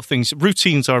a lot of things.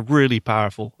 Routines are really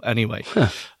powerful anyway. Huh.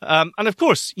 And of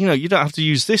course, you don't have to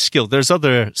use this skill. There's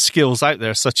other skills out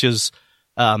there such as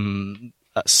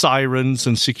sirens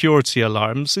and security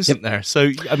alarms, isn't there?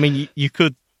 So, I mean, you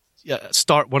could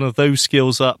start one of those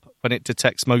skills up when it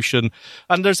detects motion.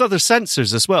 And there's other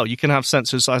sensors as well. You can have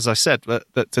sensors, as I said,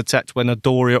 that detect when a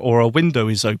door or a window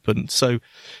is open. So,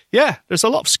 yeah, there's a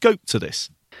lot of scope to this.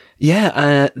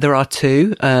 Yeah, there are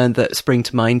two that spring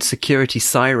to mind, security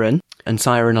siren and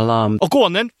siren alarm. Oh, go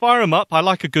on then, fire them up. I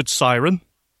like a good siren.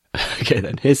 Okay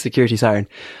then, here's security siren.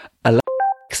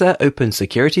 Alexa, open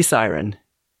security siren.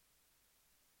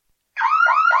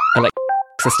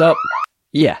 Alexa, stop.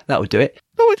 Yeah, that would do it.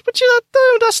 No, but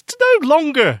that's no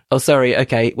longer. Oh, sorry,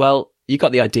 okay, well, you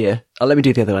got the idea. Let me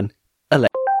do the other one.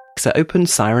 Alexa, open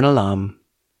siren alarm.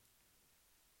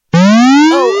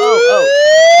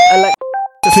 Alexa,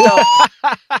 stop.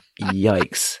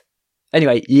 Yikes.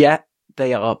 Anyway, yeah,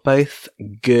 they are both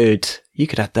good. You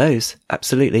could add those,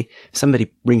 absolutely. If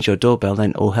somebody rings your doorbell,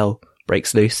 then all hell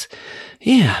breaks loose.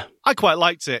 Yeah. I quite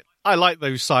liked it. I like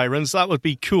those sirens. That would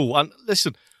be cool. And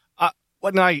listen,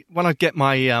 when I get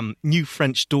my new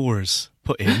French doors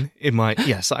put in my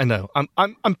yes, I know.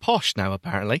 I'm posh now.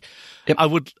 Apparently, yep. I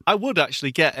would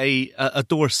actually get a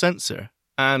door sensor.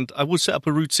 And I would set up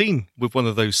a routine with one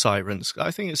of those sirens. I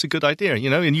think it's a good idea,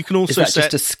 and you can also Is that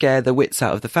just to scare the wits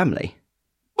out of the family?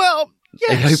 Well,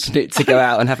 yes. They open it to go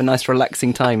out and have a nice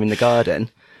relaxing time in the garden.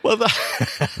 Well,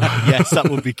 yes, that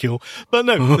would be cool. But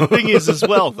no, the thing is as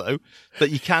well, though,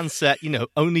 that you can set,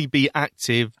 only be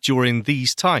active during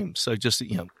these times. So just,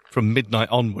 from midnight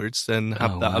onwards, then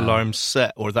have that alarm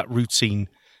set or that routine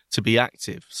to be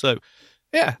active. So,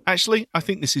 yeah, actually, I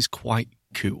think this is quite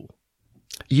cool.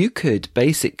 You could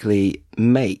basically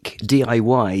make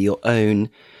DIY your own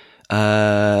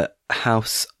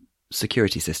house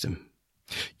security system.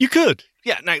 You could.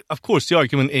 Yeah. Now, of course, the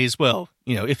argument is, well,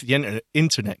 if the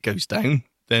internet goes down,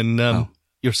 then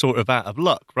you're sort of out of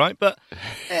luck, right? But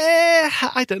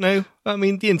I don't know. I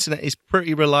mean, the internet is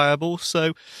pretty reliable.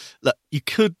 So, look, you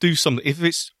could do something. If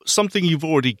it's something you've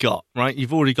already got, right?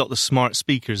 You've already got the smart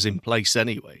speakers in place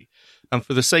anyway. And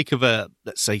for the sake of a,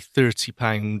 let's say,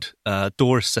 £30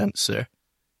 door sensor,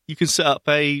 you can set up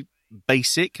a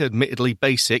admittedly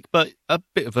basic, but a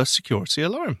bit of a security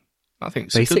alarm. I think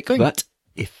it's basic, a good thing. But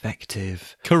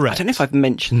effective. Correct. I don't know if I've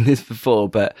mentioned this before,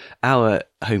 but our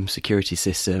home security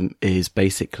system is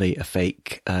basically a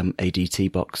fake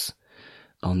ADT box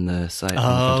on the side on the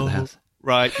front of the house.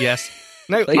 Right, yes.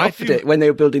 No, they offered it when they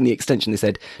were building the extension. They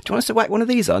said, "Do you want us to whack one of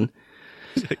these on?"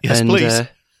 Yes, please.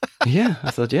 Yeah,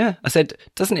 I thought, yeah. I said,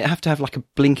 doesn't it have to have like a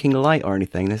blinking light or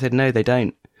anything? They said, no, they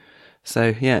don't.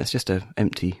 So, yeah, it's just an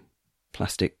empty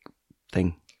plastic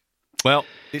thing. Well,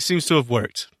 it seems to have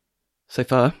worked. So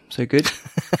far, so good.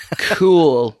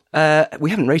 Cool. We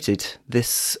haven't rated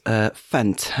this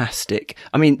fantastic.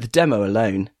 I mean, the demo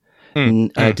alone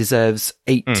deserves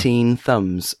 18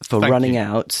 thumbs for running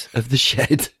out of the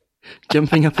shed,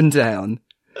 jumping up and down.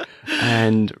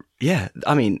 And, yeah,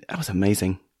 I mean, that was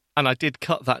amazing. And I did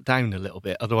cut that down a little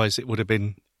bit. Otherwise, it would have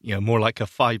been, more like a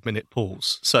 5-minute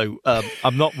pause. So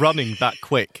I'm not running that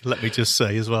quick, let me just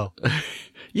say as well.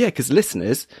 Yeah, because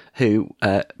listeners who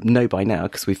know by now,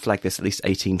 because we've flagged this at least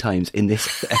 18 times in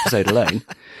this episode alone,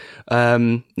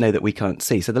 know that we can't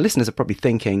see. So the listeners are probably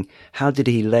thinking, how did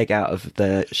he leg out of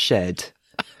the shed?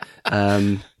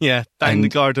 Down the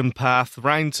garden path,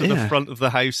 round to the front of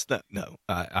the house. No,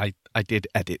 I did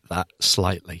edit that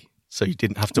slightly. So you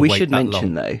didn't have to wait that long. We should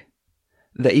mention, though,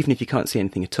 that even if you can't see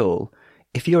anything at all,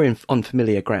 if you're on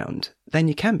familiar ground, then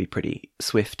you can be pretty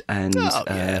swift and... Oh,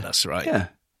 yeah, that's right.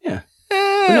 Yeah.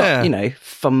 We're not,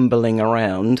 fumbling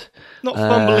around. Not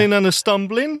fumbling and a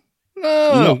stumbling.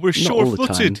 No, we're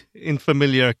sure-footed in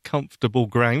familiar, comfortable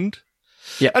ground.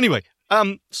 Yeah. Anyway,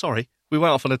 sorry, we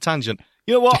went off on a tangent.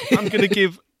 You know what? I'm going to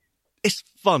give... It's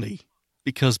funny,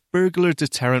 because Burglar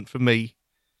Deterrent for me,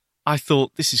 I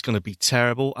thought this is going to be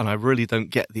terrible and I really don't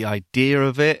get the idea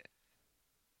of it.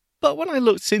 But when I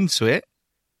looked into it,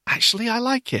 actually I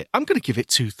like it. I'm going to give it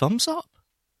 2 thumbs up.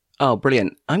 Oh,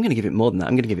 brilliant. I'm going to give it more than that.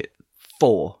 I'm going to give it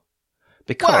 4.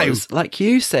 Because, like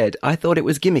you said, I thought it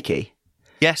was gimmicky.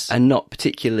 Yes. And not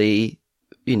particularly,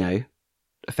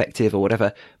 effective or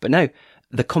whatever. But no,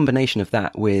 the combination of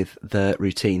that with the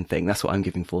routine thing, that's what I'm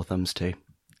giving 4 thumbs to.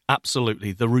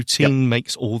 Absolutely. The routine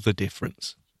makes all the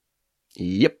difference.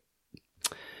 Yep.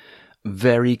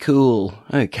 Very cool.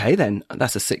 Okay, then.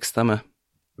 That's a 6 thumber.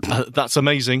 That's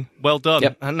amazing. Well done.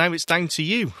 Yep. And now it's down to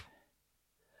you.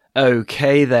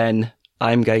 Okay, then.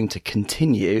 I'm going to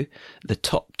continue the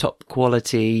top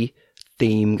quality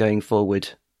theme going forward.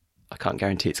 I can't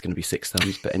guarantee it's going to be 6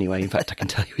 thumbs, but anyway, in fact, I can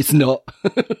tell you it's not.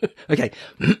 Okay.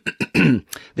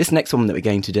 This next one that we're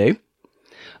going to do,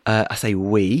 I say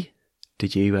we.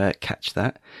 Did you catch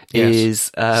that? Yes.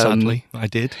 Is, sadly, I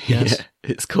did. Yes. Yeah,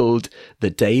 it's called The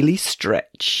Daily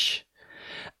Stretch.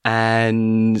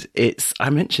 And I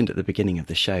mentioned at the beginning of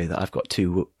the show that I've got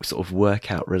 2 sort of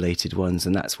workout related ones,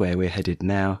 and that's where we're headed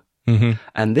now. Mm-hmm.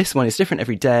 And this one is different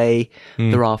every day.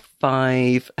 There are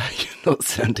 5, you're not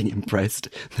sounding impressed.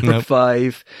 There are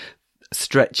 5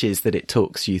 stretches that it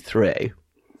talks you through.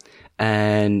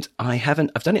 And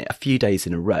I've done it a few days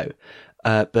in a row,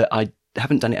 but I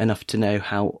haven't done it enough to know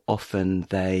how often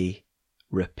they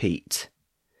repeat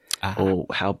or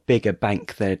how big a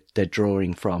bank they're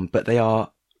drawing from. But they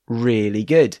are really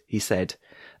good, he said,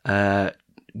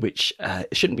 which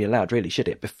shouldn't be allowed, really, should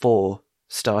it, before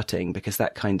starting? Because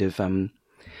that kind of,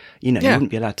 you wouldn't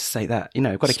be allowed to say that.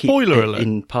 I've got to keep it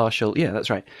impartial. Yeah,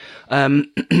 that's right.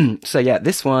 So yeah,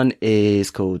 this one is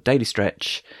called Daily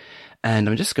Stretch, and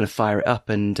I'm just going to fire it up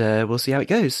and we'll see how it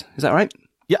goes. Is that all right?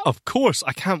 Yeah, of course.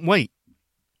 I can't wait.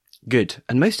 Good.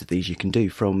 And most of these you can do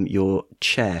from your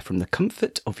chair, from the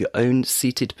comfort of your own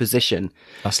seated position.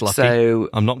 That's lucky. So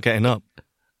I'm not getting up.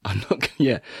 I'm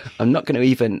not going to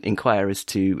even inquire as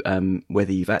to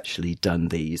whether you've actually done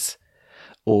these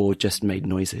or just made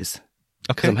noises.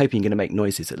 Okay. Because I'm hoping you're going to make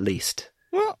noises at least.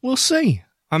 Well, we'll see.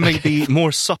 I may be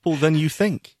more supple than you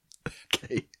think.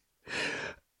 Okay.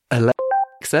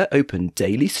 Alexa, open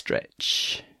Daily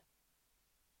Stretch.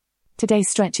 Today's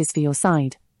stretch is for your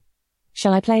side.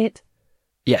 Shall I play it?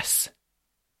 Yes.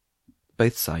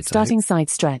 Both sides. Starting side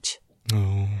stretch.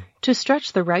 Oh. To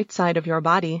stretch the right side of your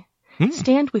body,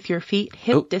 stand with your feet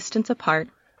hip distance apart,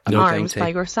 arms by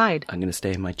your side. I'm going to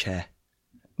stay in my chair.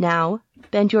 Now,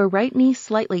 bend your right knee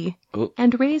slightly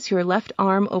and raise your left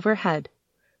arm overhead.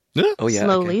 Oh, yeah.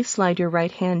 Slowly slide your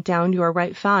right hand down your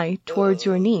right thigh towards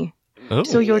your knee,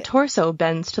 so your torso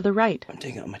bends to the right. I'm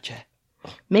doing it on my chair.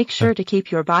 Make sure to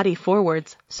keep your body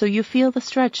forwards so you feel the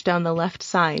stretch down the left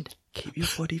side. Keep your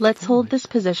body Let's hold forward. this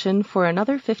position for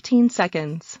another 15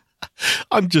 seconds.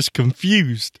 I'm just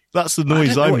confused. That's the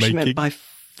noise I don't know I'm what she making. meant by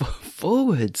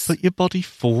forwards. Put your body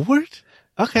forward?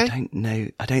 Okay. I don't know.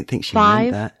 I don't think she 5,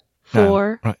 meant that.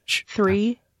 4, No. Right. Shh.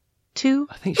 3, 2,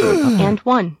 I think she meant up. and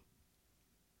 1.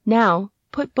 Now,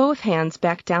 put both hands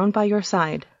back down by your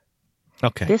side.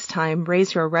 Okay. This time,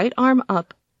 raise your right arm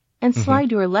up and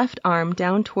slide your left arm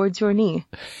down towards your knee,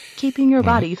 keeping your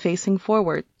body facing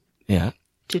forward. Yeah.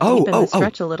 To deepen the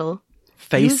stretch a little, use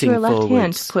Facing your left hand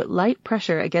forwards. to put light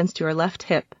pressure against your left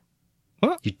hip.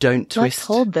 You don't twist. Let's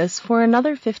hold this for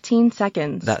another 15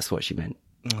 seconds. That's what she meant.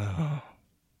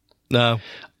 No.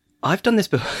 I've done this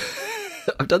before.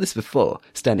 I've done this before,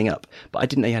 standing up, but I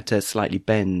didn't know you had to slightly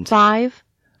bend. 5,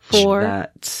 4,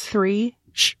 That. 3,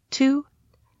 2,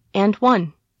 and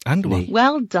 1. And one.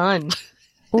 Well done.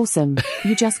 Awesome.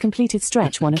 You just completed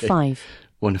stretch 1 of 5.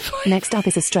 1 of 5. Next up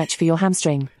is a stretch for your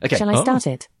hamstring. Okay. Shall I start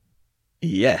it?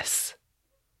 Yes.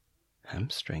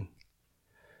 Hamstring.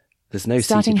 There's no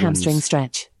Starting seated hamstring ones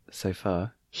stretch. so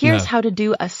far. Here's No. how to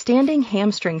do a standing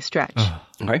hamstring stretch.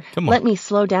 Okay. Come on. Let me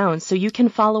slow down so you can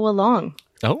follow along.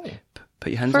 Oh.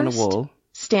 Put your hands on a First, wall.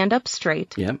 stand up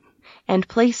straight Yep. and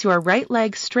place your right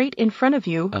leg straight in front of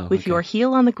you with your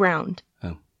heel on the ground.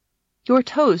 Oh. Your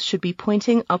toes should be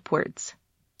pointing upwards.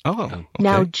 Oh. Okay.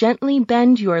 Now gently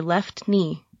bend your left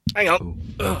knee. Hang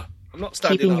on. Ugh. I'm not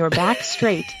standing Keeping up. your back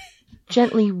straight,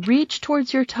 gently reach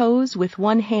towards your toes with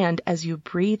one hand as you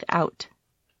breathe out.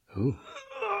 Ooh.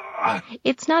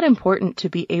 It's not important to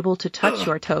be able to touch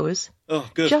your toes. Oh,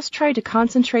 good. Just try to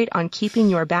concentrate on keeping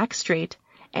your back straight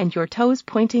and your toes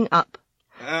pointing up.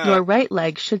 Your right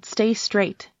leg should stay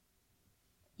straight.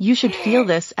 You should feel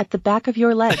this at the back of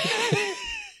your leg.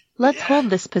 Let's hold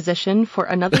this position for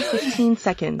another 15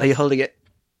 seconds. Are you holding it?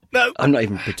 No. I'm not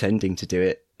even pretending to do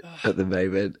it at the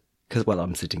moment. Because, well,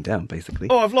 I'm sitting down, basically.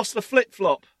 Oh, I've lost the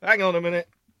flip-flop. Hang on a minute.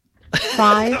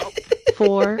 5,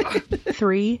 4,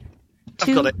 3, I've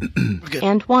 2, got it. We're good.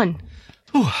 and 1.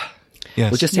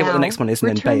 Yes. We'll just see what the next one is and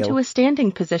then return bail. to a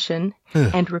standing position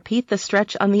and repeat the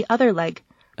stretch on the other leg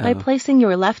by placing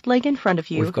your left leg in front of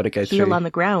you, We've got to go heel through. on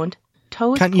the ground,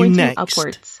 toes Can't you pointing next?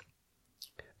 upwards.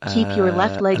 Keep your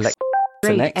left leg Alexa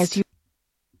straight next. as you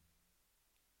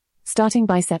Starting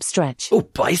bicep stretch. Oh,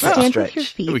 bicep stand stretch.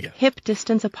 with your Here we feet go. hip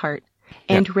distance apart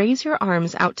and raise your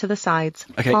arms out to the sides,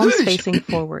 Okay. palms facing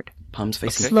forward. Palms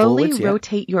facing Slowly forwards, yeah.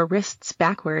 rotate your wrists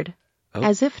backward,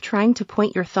 as if trying to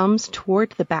point your thumbs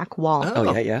toward the back wall.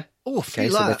 Oh, yeah. Oh, I Okay,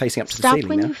 feel so they're that. facing up to the Stop ceiling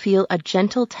when now. you feel a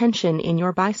gentle tension in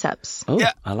your biceps. Oh,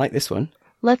 Yeah. I like this one.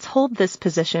 Let's hold this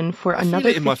position for I feel another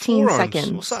it in my 15 forearms.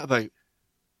 seconds. What's that about?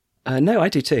 No, I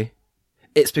do too.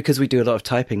 It's because we do a lot of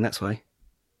typing, that's why.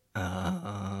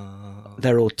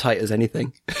 They're all tight as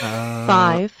anything.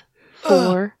 5,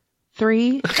 4,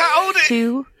 3, I can't hold it.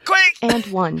 2, Quick! and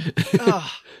 1.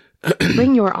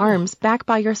 Bring your arms back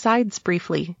by your sides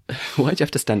briefly. Why'd you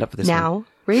have to stand up for this one? Now,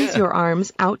 raise your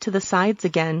arms out to the sides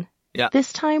again. Yeah.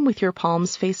 This time with your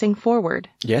palms facing forward.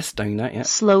 Yes, doing that, yeah.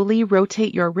 Slowly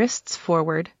rotate your wrists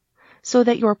forward so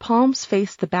that your palms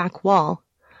face the back wall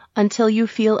until you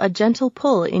feel a gentle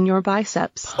pull in your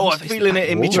biceps. Oh, I'm feeling it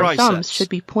in my Your thumbs triceps. should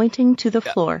be pointing to the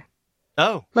floor.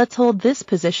 Oh. Let's hold this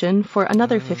position for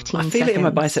another 15 I seconds. feel it in my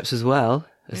biceps as well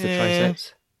as the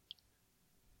triceps.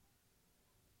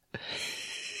 I'm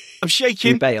Can we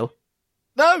shaking. bail?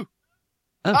 No.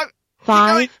 Oh. No. Keep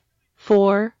going. 5,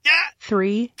 4, Yeah.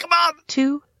 3, Come on.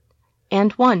 2,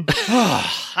 and 1.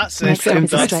 That's it. Next up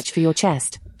is a Done. stretch for your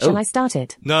chest. Shall Oh. I start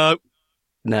it? No.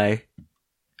 No.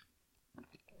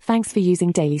 Thanks for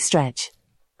using Daily Stretch.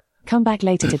 Come back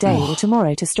later today or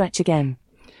tomorrow to stretch again.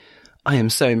 I am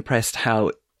so impressed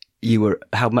how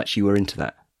much you were into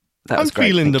that. That was I'm great.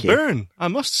 feeling Thank the you. burn. I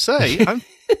must say,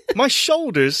 my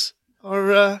shoulders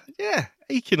are,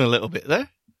 aching a little bit there.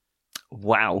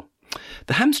 Wow.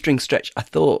 The hamstring stretch I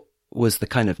thought was the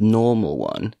kind of normal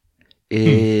one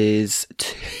is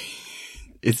to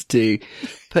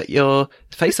put your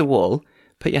face a wall,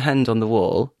 put your hand on the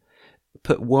wall,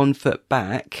 put 1 foot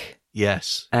back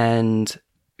Yes. and,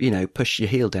 push your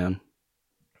heel down.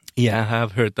 Yeah, I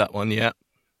have heard that one, yeah.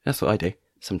 That's what I do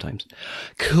sometimes.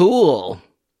 Cool.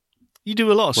 You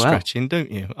do a lot of Wow. stretching, don't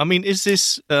you? I mean, is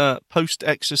this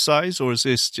post-exercise or is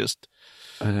this just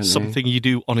I don't know. something you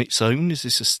do on its own? Is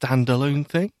this a standalone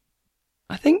thing?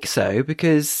 I think so,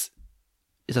 because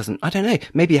it doesn't, I don't know,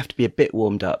 maybe you have to be a bit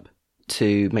warmed up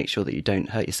to make sure that you don't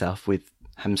hurt yourself with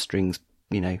hamstrings,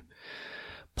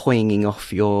 poinging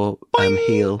off your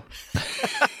heel.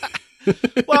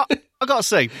 Well, I gotta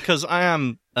say, because I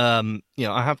am, I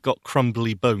have got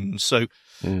crumbly bones, so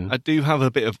Yeah. I do have a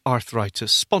bit of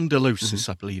arthritis, spondylosis,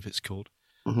 I believe it's called.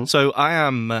 Mhm. So I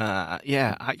am,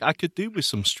 I could do with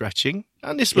some stretching,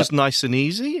 and this was nice and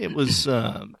easy. It was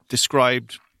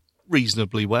described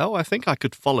reasonably well. I think I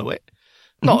could follow it.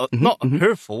 Not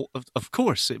her fault, of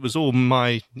course. It was all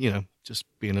my, just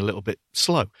being a little bit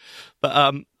slow. But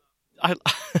I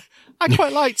I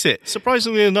quite liked it.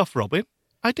 Surprisingly enough, Robin,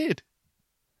 I did.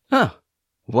 Oh,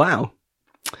 wow.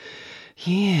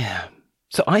 Yeah.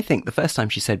 So I think the first time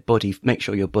she said make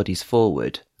sure your body's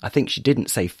forward, I think she didn't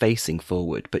say facing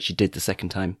forward, but she did the second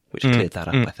time, which cleared that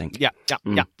up, I think. Yeah.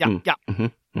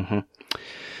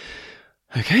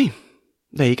 Okay.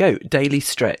 There you go. Daily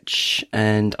stretch.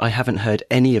 And I haven't heard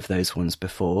any of those ones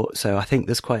before, so I think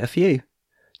there's quite a few.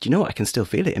 Do you know what? I can still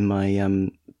feel it in my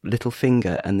little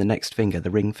finger and the next finger, the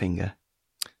ring finger.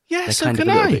 Yeah, They're so kind can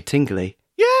of a little I. bit tingly.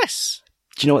 Yes.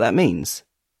 Do you know what that means?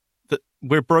 That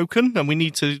we're broken and we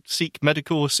need to seek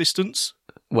medical assistance.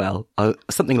 Well,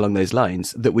 something along those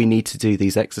lines, that we need to do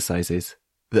these exercises,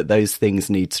 that those things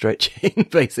need stretching,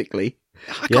 basically.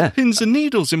 I got pins and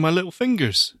needles in my little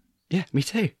fingers. Yeah, me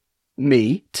too.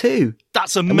 Me too.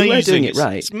 That's we amazing. were doing it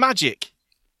right. It's magic.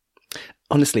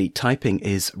 Honestly, typing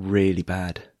is really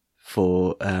bad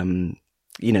for,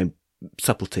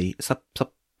 subtlety,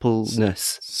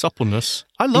 suppleness. Suppleness.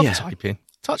 I love Yeah. typing.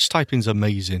 Touch typing's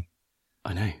amazing.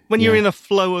 I know. When you're Yeah. in a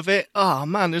flow of it, oh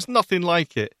man, there's nothing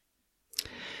like it.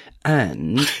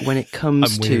 And when it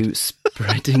comes I'm to weird.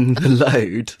 spreading the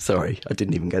load, sorry, I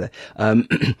didn't even go there.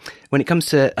 When it comes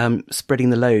to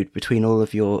spreading the load between all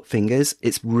of your fingers,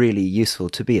 it's really useful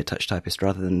to be a touch typist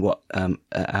rather than what at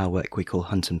our work we call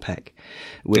hunt and peck,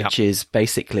 which is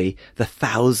basically the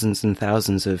thousands and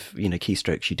thousands of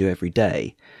keystrokes you do every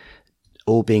day,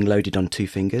 all being loaded on 2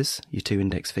 fingers, your 2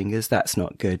 index fingers. That's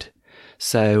not good.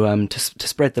 So to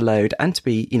spread the load and to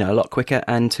be, a lot quicker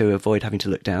and to avoid having to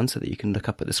look down so that you can look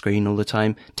up at the screen all the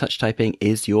time, touch typing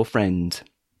is your friend.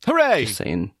 Hooray! Just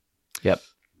saying. Yep.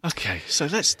 Okay, so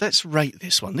let's rate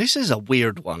this one. This is a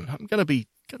weird one. I'm gonna be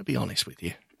honest with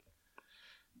you.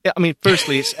 Yeah, I mean,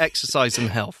 firstly, it's exercise and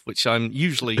health, which I'm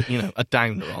usually, a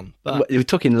downer on. But We're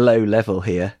talking low level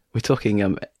here. We're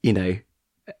talking,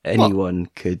 anyone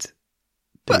could do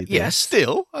but yeah, this.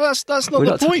 still, that's not We're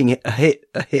the not point. talking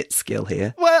a hit skill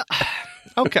here. Well,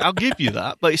 okay, I'll give you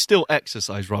that, but it's still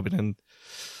exercise, Robin, and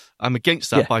I'm against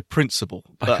that Yeah. by principle.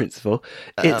 By But, principle.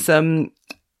 It's what's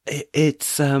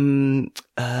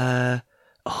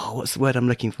the word I'm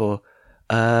looking for?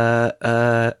 You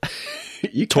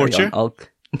carry Torture? on.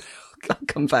 I'll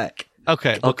come back.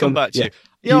 okay, we'll come back to yeah. you.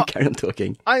 You know, carry on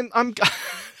talking. I'm I'm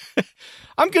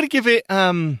going to give it.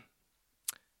 No,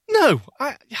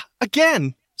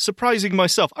 again, surprising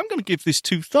myself. I'm going to give this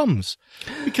 2 thumbs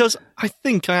because I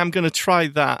think I am going to try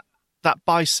that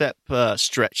bicep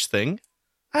stretch thing.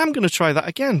 I am going to try that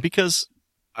again because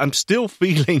I'm still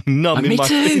feeling numb in Me my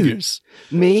too. fingers.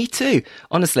 Me too.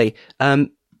 Honestly,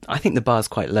 I think the bar's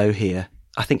quite low here.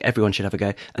 I think everyone should have a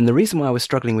go. And the reason why I was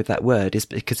struggling with that word is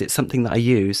because it's something that I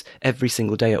use every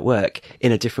single day at work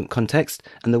in a different context.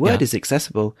 And the word is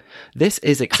accessible. This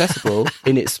is accessible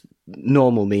in its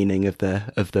normal meaning of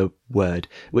the word,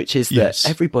 which is that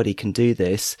everybody can do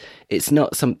this. It's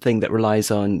not something that relies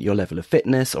on your level of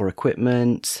fitness or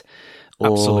equipment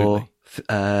or,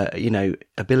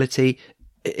 ability.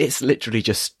 It's literally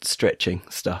just stretching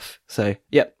stuff. So,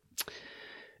 yep.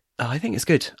 I think it's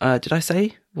good. Did I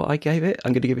say what I gave it?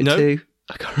 I'm going to give it 2.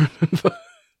 I can't remember.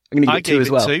 I'm going to give it 2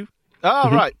 as well. 2. Ah,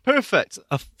 right. Perfect.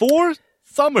 A 4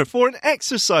 thumber for an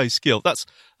exercise skill. That's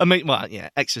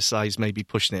exercise may be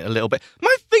pushing it a little bit.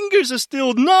 My fingers are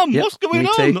still numb. Yep, What's going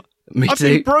on? Me I've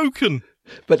too. been broken.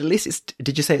 But at least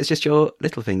did you say it's just your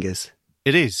little fingers?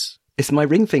 It is. It's my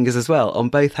ring fingers as well, on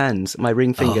both hands. My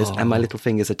ring fingers and my little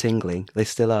fingers are tingling. They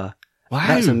still are. Wow.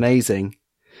 That's amazing.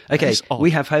 Okay, we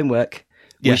have homework.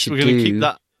 Yes, we're going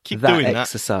to keep doing that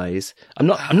exercise. I'm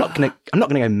not going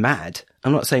to go mad.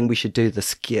 I'm not saying we should do the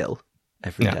skill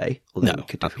every day. Although we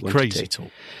could do if we wanted crazy to.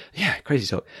 talk. Yeah, crazy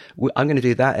talk. I'm going to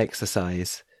do that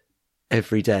exercise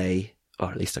every day,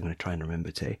 or at least I'm going to try and remember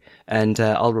to. And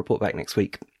I'll report back next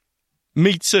week.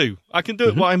 Me too. I can do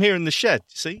it while I'm here in the shed,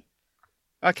 see?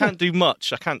 I can't do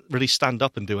much. I can't really stand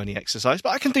up and do any exercise, but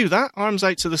I can do that. Arms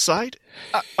out to the side.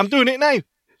 I'm doing it now.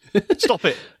 Stop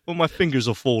it. Or my fingers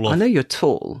will fall off. I know you're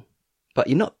tall, but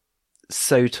you're not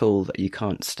so tall that you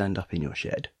can't stand up in your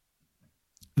shed.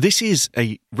 This is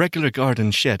a regular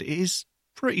garden shed. It is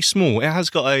pretty small. It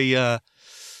has got a,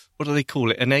 what do they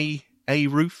call it? An A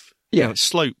roof? Yeah. It's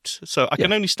sloped. So I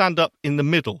can only stand up in the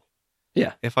middle.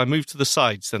 Yeah. If I move to the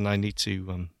sides, then I need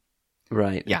to...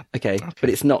 Right. Yeah. Okay. But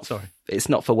it's not. It's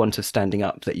not for want of standing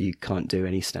up that you can't do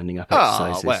any standing up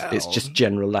exercises. Well. It's just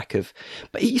general lack of.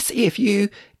 But you see, if you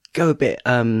go a bit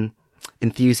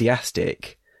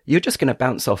enthusiastic, you're just going to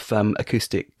bounce off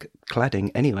acoustic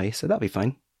cladding anyway, so that'll be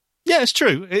fine. Yeah, it's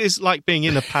true. It is like being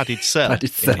in a padded cell,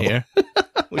 in here,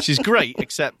 which is great,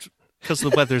 except because the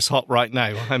weather's hot right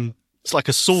now. It's like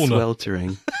a sauna.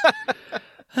 Sweltering.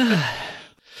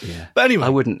 Yeah, but anyway, I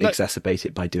wouldn't exacerbate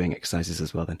it by doing exercises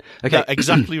as well. Then, okay, no,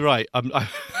 exactly right. I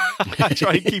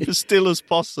try and keep as still as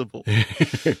possible.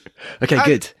 Okay,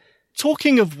 good.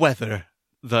 Talking of weather,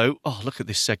 though, look at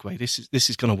this segue. This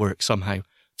is going to work somehow.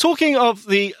 Talking of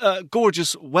the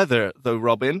gorgeous weather, though,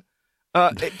 Robin,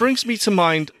 it brings me to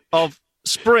mind of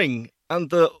spring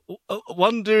and the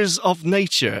wonders of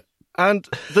nature, and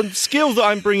the skill that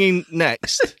I'm bringing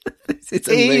next. It's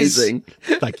amazing.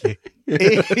 Thank you.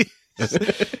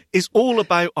 Is all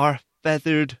about our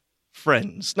feathered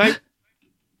friends. Now,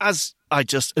 as I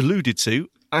just alluded to,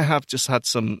 I have just had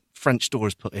some French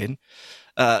doors put in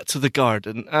to the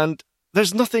garden, and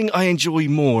there's nothing I enjoy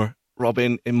more,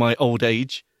 Robin, in my old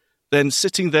age than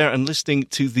sitting there and listening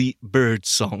to the bird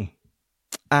song.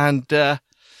 And, on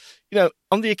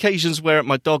the occasions where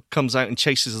my dog comes out and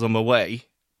chases them away,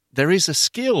 there is a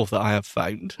skill that I have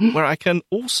found where I can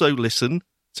also listen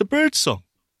to bird song.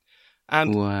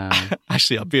 And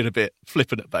actually, I'm being a bit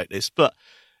flippant about this, but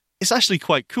it's actually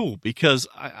quite cool because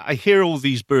I hear all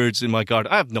these birds in my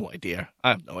garden. I have no idea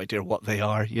what they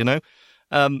are,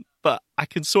 but I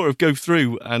can sort of go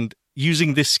through, and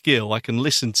using this skill, I can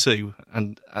listen to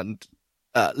and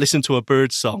listen to a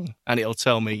bird song, and it'll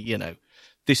tell me,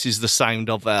 this is the sound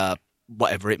of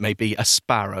whatever it may be, a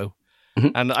sparrow. Mm-hmm.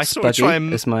 And I sort of try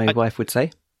and, as my wife would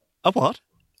say, a what?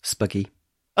 Spuggy.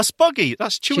 A spuggy.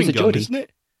 That's chewing gum, Geordie, isn't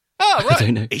it? Oh, right. I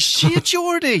don't know. Is she a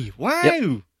Geordie? Wow.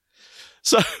 Yep.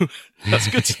 So that's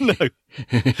good to know.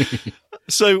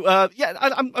 So,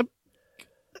 I'm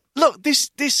look,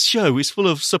 this show is full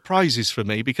of surprises for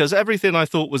me because everything I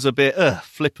thought was a bit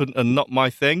flippant and not my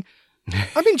thing,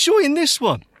 I'm enjoying this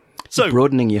one. So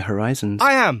broadening your horizons.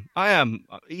 I am.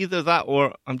 Either that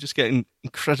or I'm just getting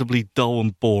incredibly dull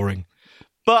and boring.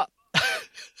 But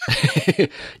you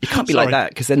can't be like that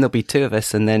because then there'll be two of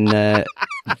us, and then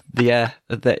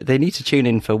they need to tune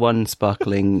in for one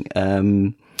sparkling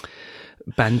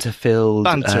banter-filled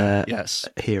yes,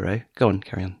 hero. Go on,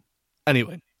 carry on.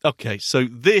 Anyway, okay, so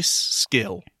this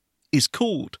skill is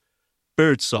called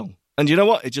birdsong, and you know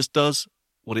what? It just does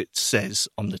what it says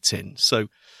on the tin. So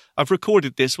I've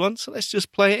recorded this one, so let's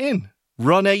just play it in.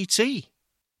 Run AT.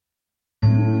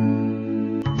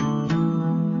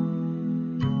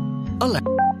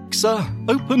 Alexa,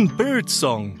 open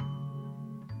birdsong.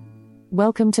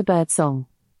 Welcome to Birdsong.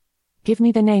 Give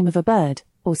me the name of a bird,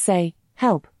 or say,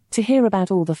 help, to hear about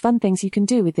all the fun things you can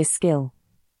do with this skill.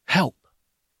 Help.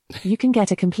 You can get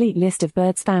a complete list of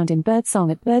birds found in birdsong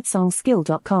at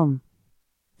birdsongskill.com.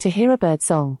 To hear a bird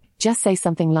song, just say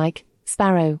something like,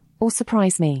 sparrow, or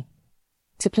surprise me.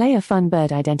 To play a fun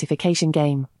bird identification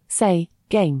game, say,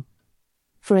 game.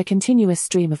 For a continuous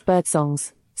stream of bird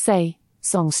songs, say,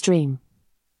 song stream.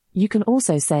 You can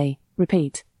also say,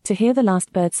 repeat, to hear the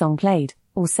last bird song played,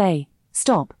 or say,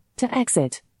 stop, to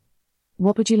exit.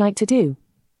 What would you like to do?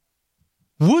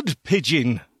 Wood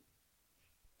pigeon.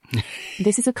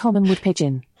 This is a common wood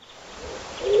pigeon.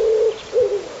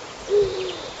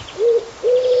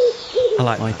 I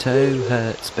like my toe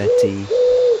hurts, Betty.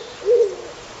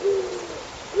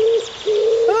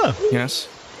 Oh, yes.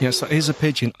 Yes, that is a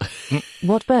pigeon.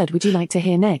 What bird would you like to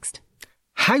hear next?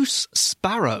 House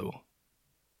sparrow.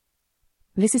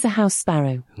 This is a house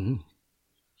sparrow.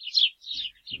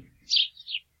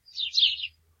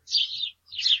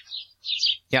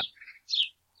 Yep.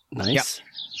 Nice. Yep.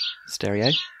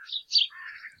 Stereo.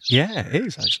 Yeah, it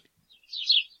is, actually.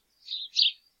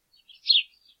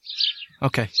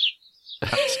 Okay.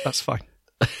 That's fine.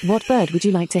 What bird would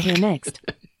you like to hear next?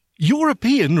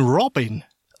 European robin.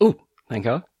 Oh, thank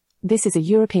God. This is a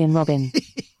European robin.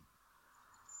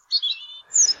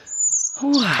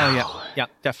 Wow. Oh, yeah. Yeah,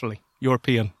 definitely.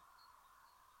 European.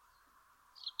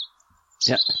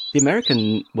 Yeah. The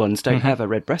American ones don't have a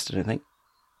red breast, I don't think.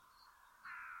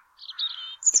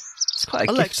 It's quite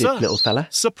a Alexa, gifted little fella.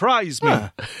 Surprise me.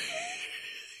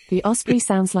 The osprey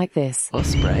sounds like this.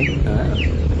 Osprey. Oh.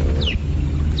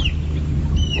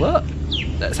 What?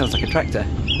 That sounds like a tractor.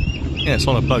 Yeah, it's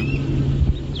on a boat.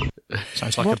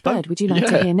 Sounds like What a boat. bird would you like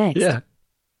to hear next? Yeah.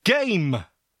 Game.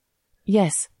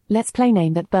 Yes, let's play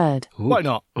Name That Bird. Ooh. Why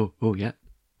not? Oh, yeah.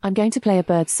 I'm going to play a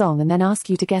bird song and then ask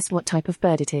you to guess what type of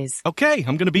bird it is. Okay,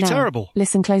 I'm going to be Now, terrible.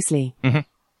 Listen closely. Oh,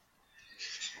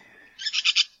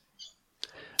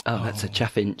 that's a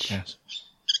chaffinch. Yes.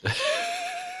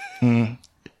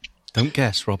 Don't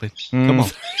guess, Robin. Come on.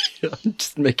 I'm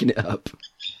just making it up.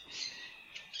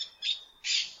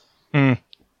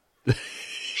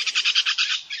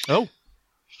 Oh.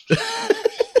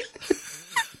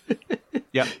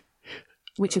 Yeah.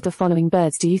 Which of the following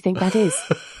birds do you think that is?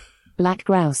 Black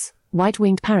grouse,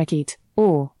 white-winged parakeet,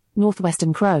 or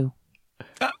northwestern crow?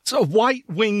 That's a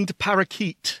white-winged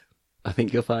parakeet. I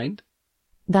think you'll find.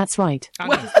 That's right.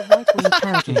 And- It is the white-winged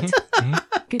parakeet.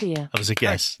 Good ear. That was a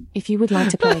guess. If you would like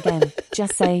to play again,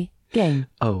 just say, game.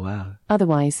 Oh, wow.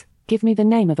 Otherwise, give me the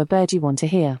name of a bird you want to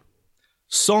hear.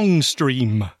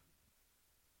 Songstream.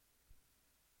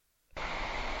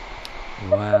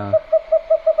 Wow.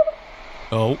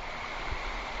 Oh.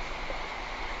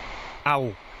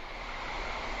 Owl.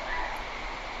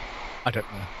 I don't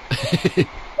know.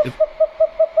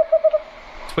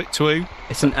 Twit-twoo.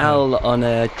 It's an owl on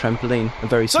a trampoline, a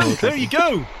very So, small there you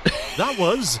go. That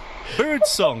was bird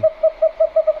song.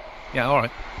 Yeah, all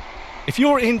right. If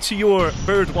you're into your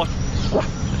bird watch...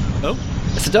 Oh,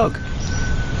 It's a dog.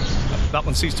 that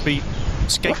one seems to be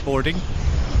skateboarding.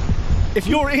 If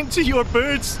you're into your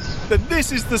birds, then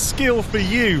this is the skill for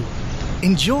you.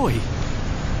 Enjoy.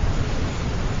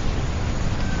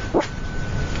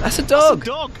 That's a dog.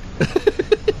 Dog.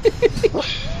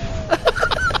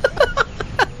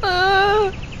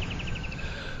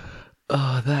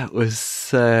 Oh, that was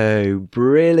so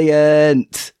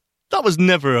brilliant. That was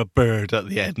never a bird at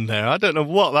the end there. I don't know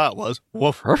what that was.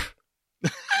 Woof.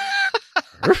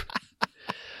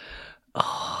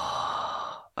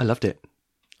 Oh, I loved it.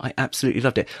 I absolutely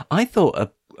loved it. I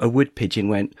thought a wood pigeon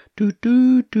went do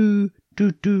do do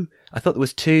do do. I thought there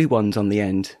was two ones on the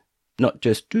end, not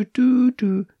just do do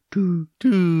do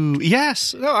do.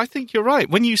 Yes. No, I think you're right.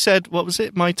 When you said, what was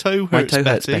it? My toe My hurts, toe Betty.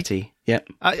 hurts, Betty. Yep.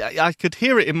 I could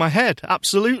hear it in my head.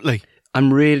 Absolutely.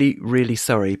 I'm really, really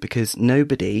sorry because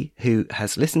nobody who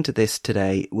has listened to this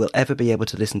today will ever be able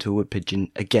to listen to a wood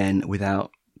pigeon again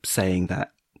without saying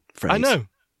that phrase. I know.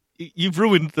 You've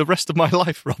ruined the rest of my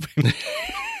life, Robin.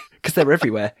 Because they're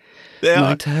everywhere. They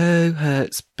My are. toe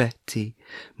hurts, Betty.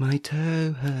 My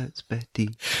toe hurts, Betty.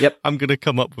 Yep. I'm going to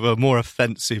come up with a more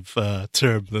offensive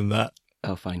term than that,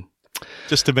 Oh, fine.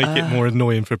 just to make it more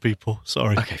annoying for people.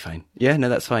 Sorry. Okay, fine. Yeah, no,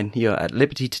 that's fine. You're at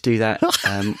liberty to do that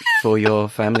for your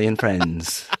family and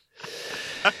friends.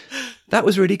 That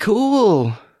was really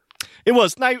cool. It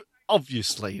was. Now,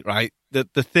 obviously, right, the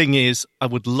thing is, I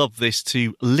would love this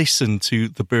to listen to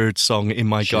the bird song in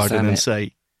my garden and it.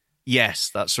 say, yes,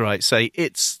 that's right. Say,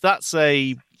 that's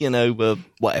a,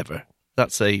 whatever.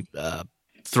 That's a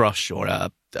thrush or I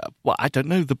don't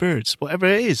know, the birds, whatever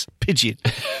it is, pigeon.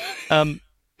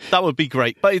 That would be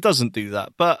great, but it doesn't do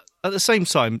that. But at the same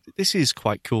time, this is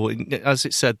quite cool. As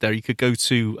it said there, you could go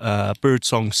to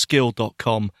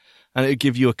birdsongskill.com and it would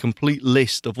give you a complete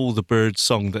list of all the bird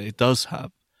song that it does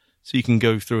have. So you can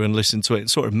go through and listen to it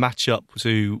and sort of match up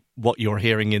to what you're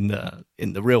hearing in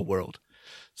the real world.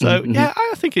 So, yeah,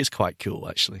 I think it's quite cool,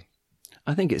 actually.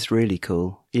 I think it's really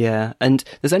cool. Yeah. And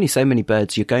there's only so many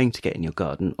birds you're going to get in your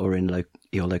garden or in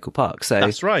your local park. So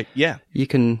That's right, yeah. you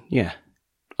can,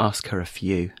 ask her a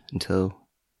few until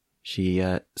she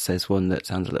says one that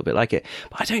sounds a little bit like it.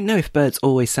 But I don't know if birds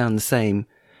always sound the same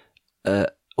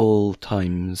at all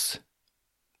times.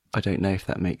 I don't know if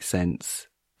that makes sense.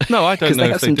 No, I don't know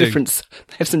if they do.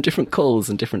 They have some different calls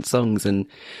and different songs, and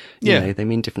you Yeah. know, they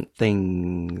mean different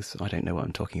things. I don't know what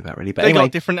I'm talking about really, but They anyway,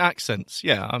 got different accents.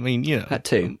 Yeah, I mean, that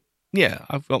too. Yeah,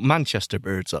 I've got Manchester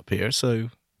birds up here,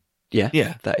 so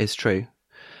Yeah, that is true.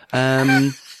 Yeah,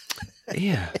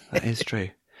 that is true.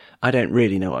 I don't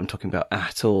really know what I'm talking about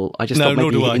at all. I just No, thought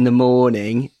nor do maybe I. in the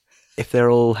morning, if they're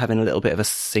all having a little bit of a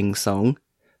sing-song,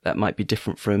 that might be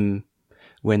different from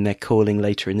when they're calling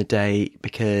later in the day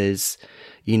because,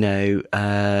 you know,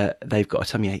 they've got a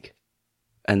tummy ache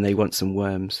and they want some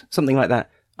worms. Something like that.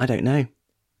 I don't know.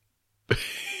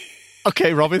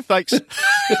 okay, Robin, thanks.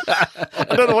 I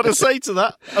don't know what to say to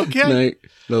that. Okay. No,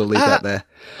 we'll leave that there.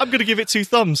 I'm going to give it 2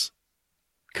 thumbs.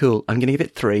 Cool. I'm going to give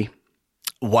it 3.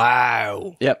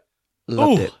 Wow. Yep.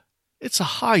 Loved it. It's a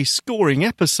high-scoring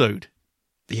episode.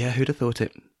 Yeah, who'd have thought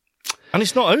it? And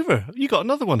it's not over. You got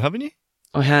another one, haven't you?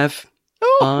 I have.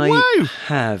 Oh, wow.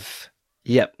 Have.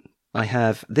 Yep, I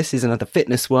have. This is another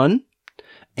fitness one,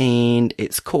 and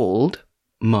it's called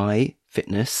My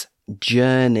Fitness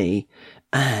Journey,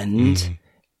 and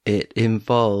it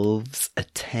involves a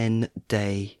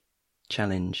 10-day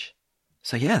challenge.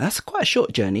 So yeah, that's quite a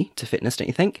short journey to fitness, don't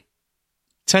you think?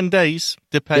 10 days?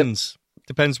 Depends.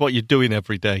 Depends what you're doing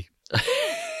every day.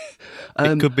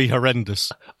 It could be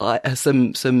horrendous.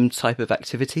 Some type of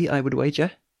activity, I would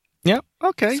wager. Yeah,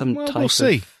 okay. Some well, type we'll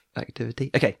see. of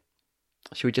activity. Okay.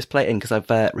 Should we just play it in? Because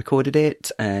I've recorded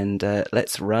it, and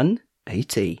let's run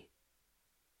AT.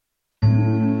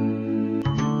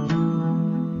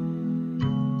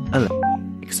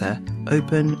 Alexa,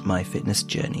 open My Fitness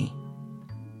Journey.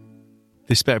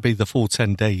 This better be the full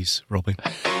 10 days, Robin.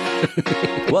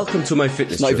 Welcome to My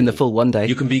Fitness It's not even the Journey. full one day.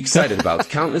 You can be excited about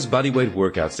countless bodyweight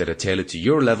workouts that are tailored to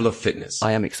your level of fitness.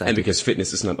 I am excited. And because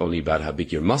fitness is not only about how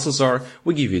big your muscles are,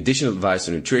 we give you additional advice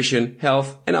on nutrition,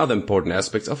 health, and other important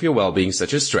aspects of your well-being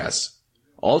such as stress.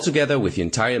 All together with the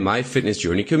entire My Fitness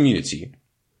Journey community.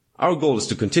 Our goal is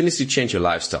to continuously change your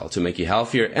lifestyle to make you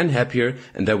healthier and happier,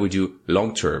 and that we do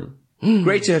long-term.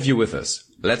 Great to have you with us.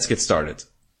 Let's get started.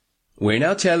 We're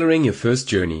now tailoring your first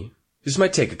journey. This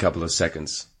might take a couple of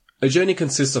seconds. A journey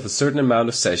consists of a certain amount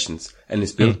of sessions and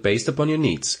is built based upon your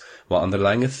needs while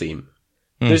underlying a theme.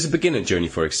 There's a beginner journey,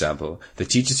 for example,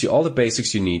 that teaches you all the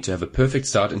basics you need to have a perfect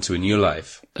start into a new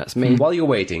life. That's me. While you're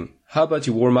waiting, how about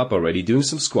you warm up already doing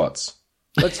some squats?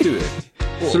 Let's do it.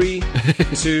 3,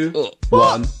 2,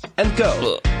 1, and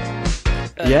go.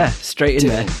 Yeah, straight in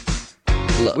there.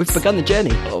 We've begun the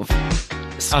journey of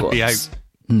squats. I'd be out.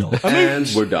 No. And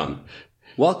we're done.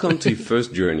 Welcome to your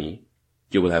first journey.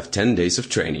 You will have 10 days of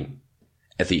training.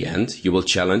 At the end, you will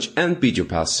challenge and beat your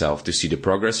past self to see the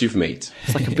progress you've made.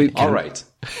 It's like a boot camp. All right.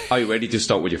 Are you ready to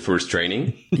start with your first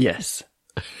training? Yes.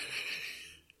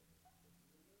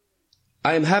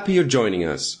 I am happy you're joining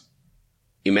us.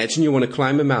 Imagine you want to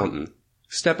climb a mountain.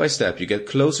 Step by step, you get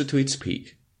closer to its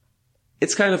peak.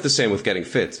 It's kind of the same with getting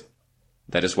fit.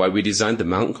 That is why we designed the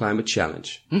Mountain Climate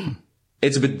Challenge.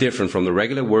 It's a bit different from the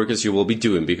regular workouts you will be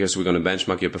doing because we're going to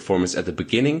benchmark your performance at the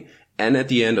beginning and at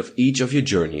the end of each of your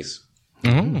journeys.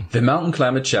 The Mountain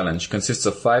Climate Challenge consists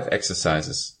of 5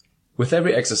 exercises. With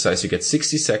every exercise, you get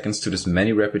 60 seconds to do as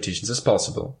many repetitions as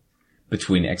possible.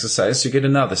 Between exercises, you get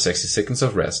another 60 seconds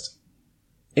of rest.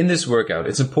 In this workout,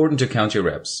 it's important to count your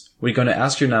reps. We're going to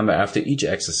ask your number after each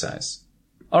exercise.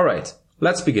 Alright,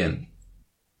 let's begin.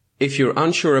 If you're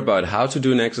unsure about how to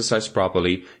do an exercise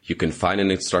properly, you can find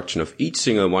an instruction of each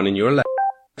single one in your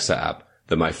Alexa app,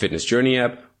 the My Fitness Journey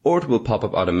app, or it will pop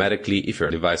up automatically if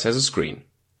your device has a screen.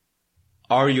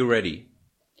 Are you ready?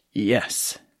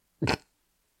 Yes.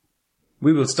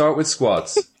 We will start with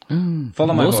squats.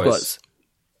 Follow my More voice. squats.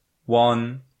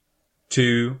 1,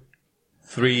 2,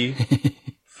 3,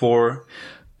 4,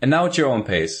 and now at your own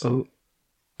pace. Oh.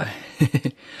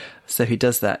 So he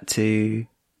does that to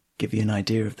give you an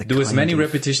idea of the Do as many of,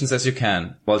 repetitions as you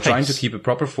can while trying to keep a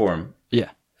proper form. yeah,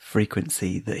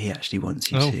 frequency that he actually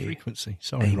wants you Oh, to. frequency.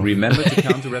 Sorry, aim. Robin. Remember to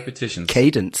count the repetitions.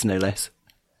 Cadence, no less.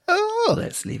 Oh.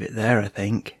 Let's leave it there, I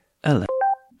think.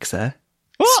 Alexa,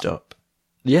 What? stop.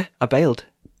 Yeah, I bailed.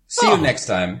 See you next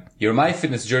time. Your My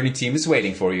Fitness Journey team is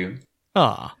waiting for you.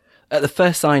 Ah, At the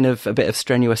first sign of a bit of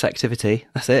strenuous activity,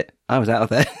 that's it. I was out of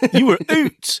there. you were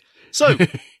out. So,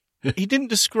 he didn't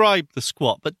describe the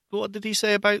squat, but what did he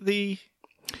say about the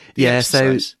Yeah, so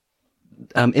exercise?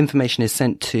 information is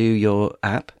sent to your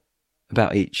app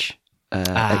about each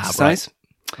exercise.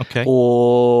 Right. Okay.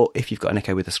 Or if you've got an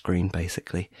Echo with a screen,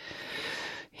 basically.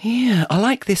 Yeah, I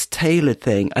like this tailored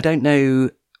thing. I don't know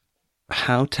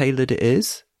how tailored it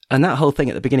is. And that whole thing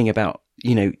at the beginning about,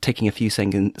 taking a few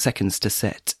seconds to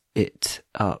set it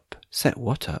up. Set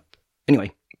what up?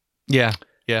 Anyway. Yeah.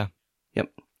 Yep.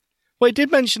 Well, it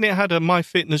did mention it had a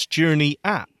MyFitnessJourney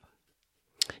app.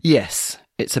 Yes,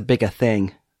 it's a bigger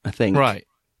thing, I think. Right.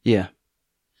 Yeah.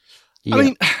 I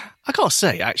mean, I gotta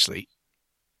say, actually,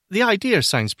 the idea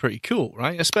sounds pretty cool,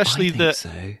 right? Especially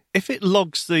if it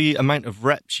logs the amount of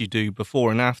reps you do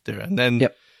before and after, and then,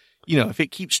 if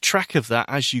it keeps track of that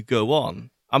as you go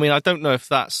on. I mean, I don't know if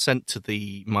that's sent to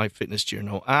the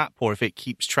MyFitnessJournal app or if it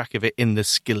keeps track of it in the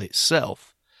skill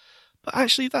itself. But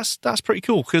actually, that's pretty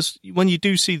cool, because when you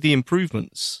do see the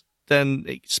improvements, then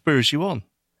it spurs you on.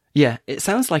 Yeah, it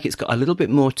sounds like it's got a little bit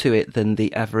more to it than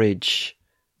the average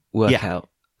workout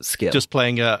skill. Just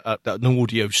playing an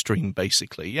audio stream,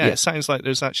 basically. Yeah, it sounds like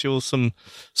there's actually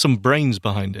some brains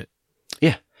behind it.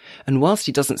 Yeah. And whilst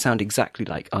he doesn't sound exactly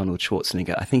like Arnold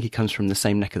Schwarzenegger, I think he comes from the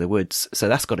same neck of the woods. So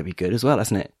that's got to be good as well,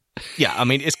 hasn't it? Yeah, I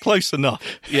mean, it's close enough.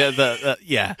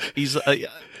 Yeah, he's. I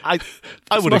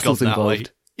would have gone that way.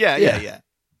 Yeah.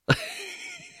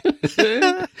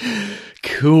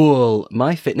 Cool.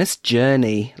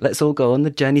 MyFitnessJourney. Let's all go on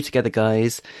the journey together,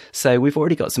 guys. So we've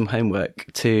already got some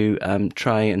homework to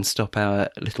try and stop our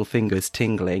little fingers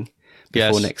tingling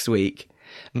before next week.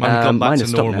 Mine back to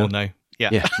normal now.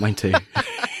 Yeah, mine too.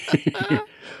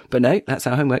 But no, that's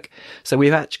our homework. So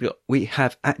we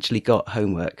have actually got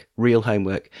homework, real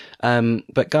homework.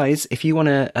 But guys, if you want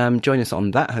to join us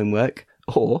on that homework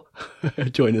or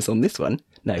join us on this one,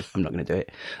 no, I'm not going to do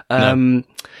it. No.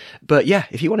 But yeah,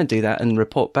 if you want to do that and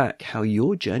report back how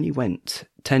your journey went,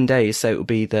 10 days, so it'll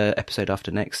be the episode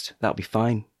after next. That'll be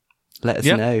fine. Let us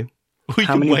know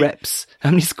how many reps,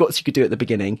 how many squats you could do at the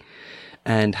beginning,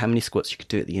 and how many squats you could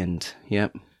do at the end.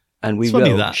 Yep. And we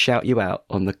will shout you out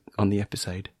on the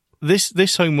episode.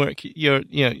 This homework you're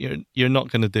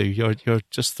not going to do. You're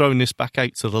just throwing this back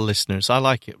out to the listeners. I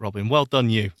like it, Robin. Well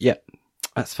done, you. Yep,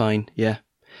 that's fine. Yeah,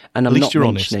 and I'm not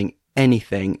mentioning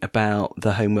anything about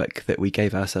the homework that we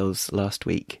gave ourselves last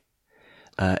week,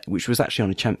 which was actually on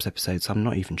a Champs episode. So I'm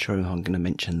not even sure if I'm going to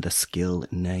mention the skill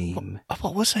name.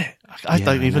 What was it? I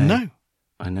don't even know.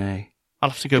 I know.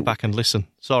 I'll have to go back and listen.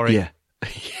 Sorry. Yeah.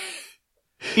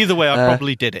 Either way, I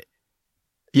probably did it.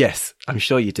 Yes, I'm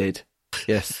sure you did.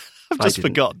 Yes. I've just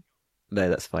forgotten. No,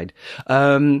 that's fine.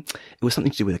 It was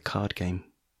something to do with a card game.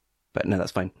 But no,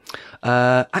 that's fine.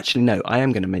 Actually, no, I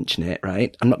am going to mention it,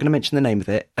 right? I'm not going to mention the name of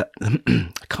it. I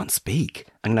can't speak.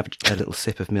 I'm going to have a little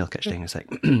sip of milk, actually, in a sec.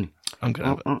 I'm going to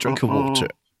have a drink of water.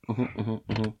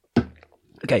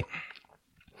 Okay.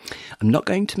 I'm not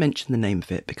going to mention the name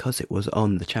of it because it was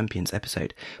on the Champions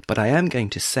episode, but I am going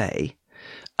to say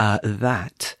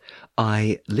that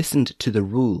I listened to the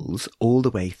rules all the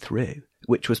way through,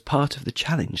 which was part of the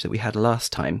challenge that we had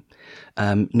last time,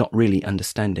 not really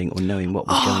understanding or knowing what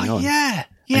was going on. Yeah.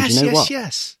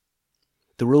 Yes.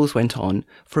 The rules went on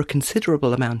for a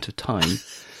considerable amount of time,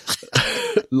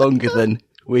 longer than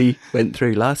we went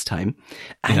through last time,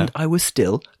 and I was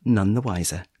still none the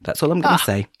wiser. That's all I'm going to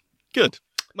say. Good.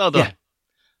 Well done. Yeah.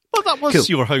 Well, that was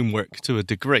your homework to a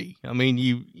degree. I mean,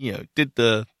 you did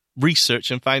the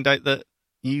research and found out that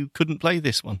you couldn't play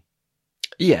this one.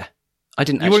 Yeah. I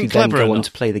didn't actually then go on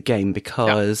to play the game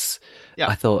because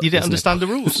I thought... You didn't understand the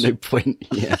rules. No point.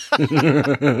 Yeah.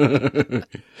 I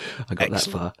got that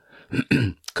far.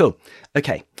 Cool.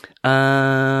 Okay.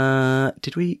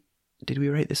 Did we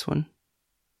rate this one?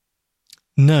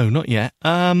 No, not yet.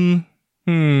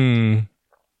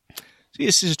 See,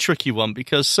 this is a tricky one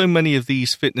because so many of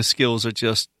these fitness skills are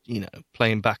just,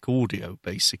 playing back audio,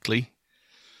 basically.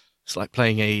 It's like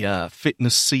playing a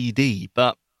fitness CD.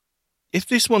 But if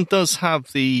this one does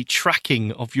have the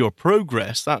tracking of your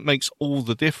progress, that makes all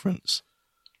the difference.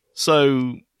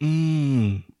 So,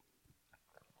 you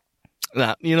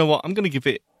know what? I'm going to give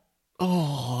it,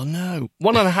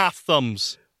 1.5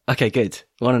 thumbs. Okay, good.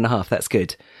 1.5. That's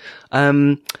good.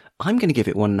 I'm going to give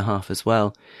it 1.5 as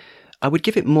well. I would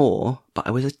give it more, but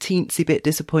I was a teensy bit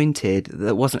disappointed that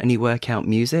there wasn't any workout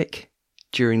music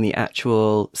during the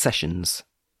actual sessions.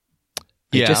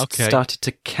 It just started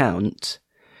to count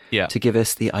to give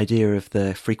us the idea of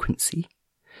the frequency,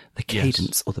 the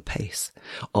cadence or the pace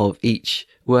of each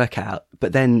workout.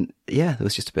 But then, there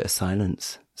was just a bit of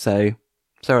silence. So,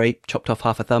 sorry, chopped off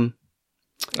half a thumb.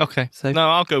 Okay. So, no,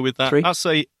 I'll go with that. 3. I'll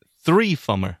say 3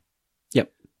 thumber.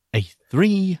 Yep. A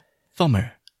 3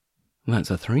 thumber. That's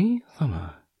a 3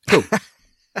 thumber. Cool.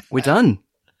 We're done,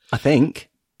 I think.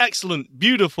 Excellent.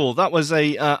 Beautiful. That was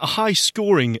a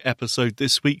high-scoring episode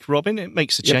this week, Robin. It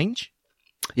makes a change.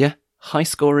 Yeah.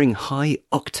 High-scoring,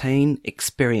 high-octane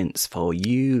experience for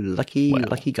you lucky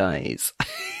guys.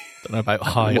 Don't know about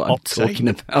high what octane. I'm talking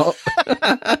about.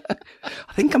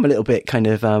 I think I'm a little bit kind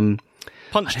of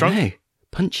Punch drunk. know,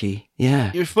 punchy.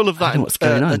 Yeah, You're full of I that don't know what's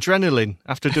going on. adrenaline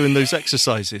after doing those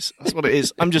exercises. That's what it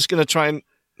is. I'm just going to try and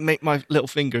make my little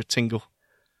finger tingle.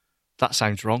 That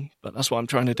sounds wrong, but that's what I'm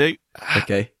trying to do.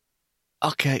 Okay.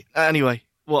 Okay. Anyway,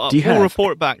 well, Do you we'll have-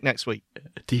 report back next week.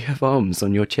 Do you have arms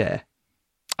on your chair?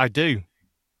 I do.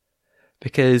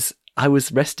 Because I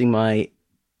was resting my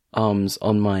arms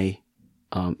on my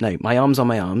my arms on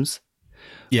my arms.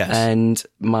 Yes. And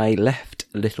my left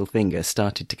little finger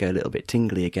started to go a little bit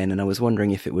tingly again, and I was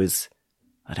wondering if it was,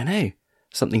 I don't know,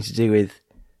 something to do with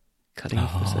cutting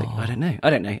off the circuit. I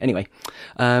don't know. Anyway,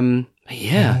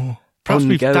 yeah. Perhaps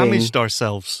we've ongoing- damaged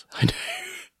ourselves. I know.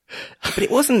 But it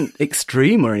wasn't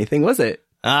extreme or anything, was it?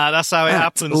 That's how it At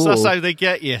happens. all. That's how they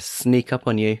get you. Sneak up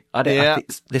on you. I Yeah. think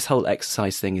this whole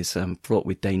exercise thing is fraught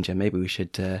with danger. Maybe we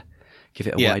should give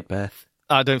it a Yeah. wide berth.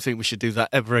 I don't think we should do that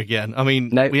ever again. I mean,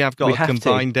 No, we have got we a have to.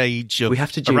 combined age of We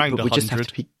have to do, around but 100. we just have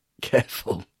to be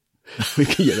careful.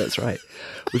 Yeah, that's right.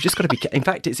 We've just got to be. In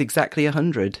fact, it's exactly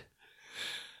 100.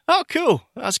 Oh, cool.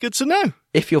 That's good to know.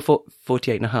 If you're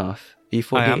 48 and a half, are you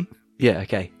 48? I am. Yeah,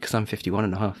 okay, because I'm 51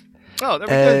 and a half. Oh,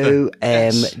 there we go.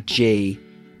 then. Yes. OMG.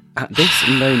 At this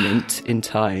moment in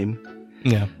time,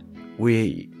 Yeah.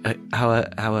 we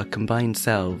our combined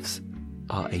selves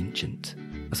are ancient.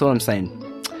 That's all I'm saying.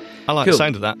 I like Cool. the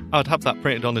sound of that. I'd have that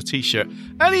printed on a t-shirt.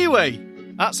 Anyway,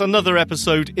 that's another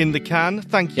episode in the can.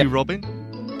 Thank you, Yep.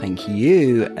 Robin. Thank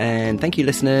you, and thank you,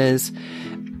 listeners.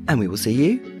 And we will see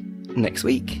you next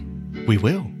week. We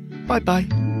will. Bye-bye.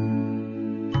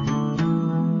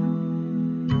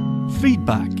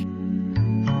 Feedback.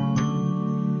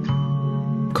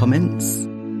 Comments?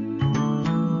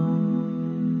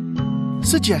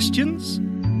 Suggestions.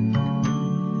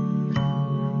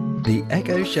 The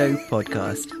Echo Show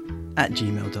Podcast at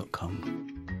gmail.com.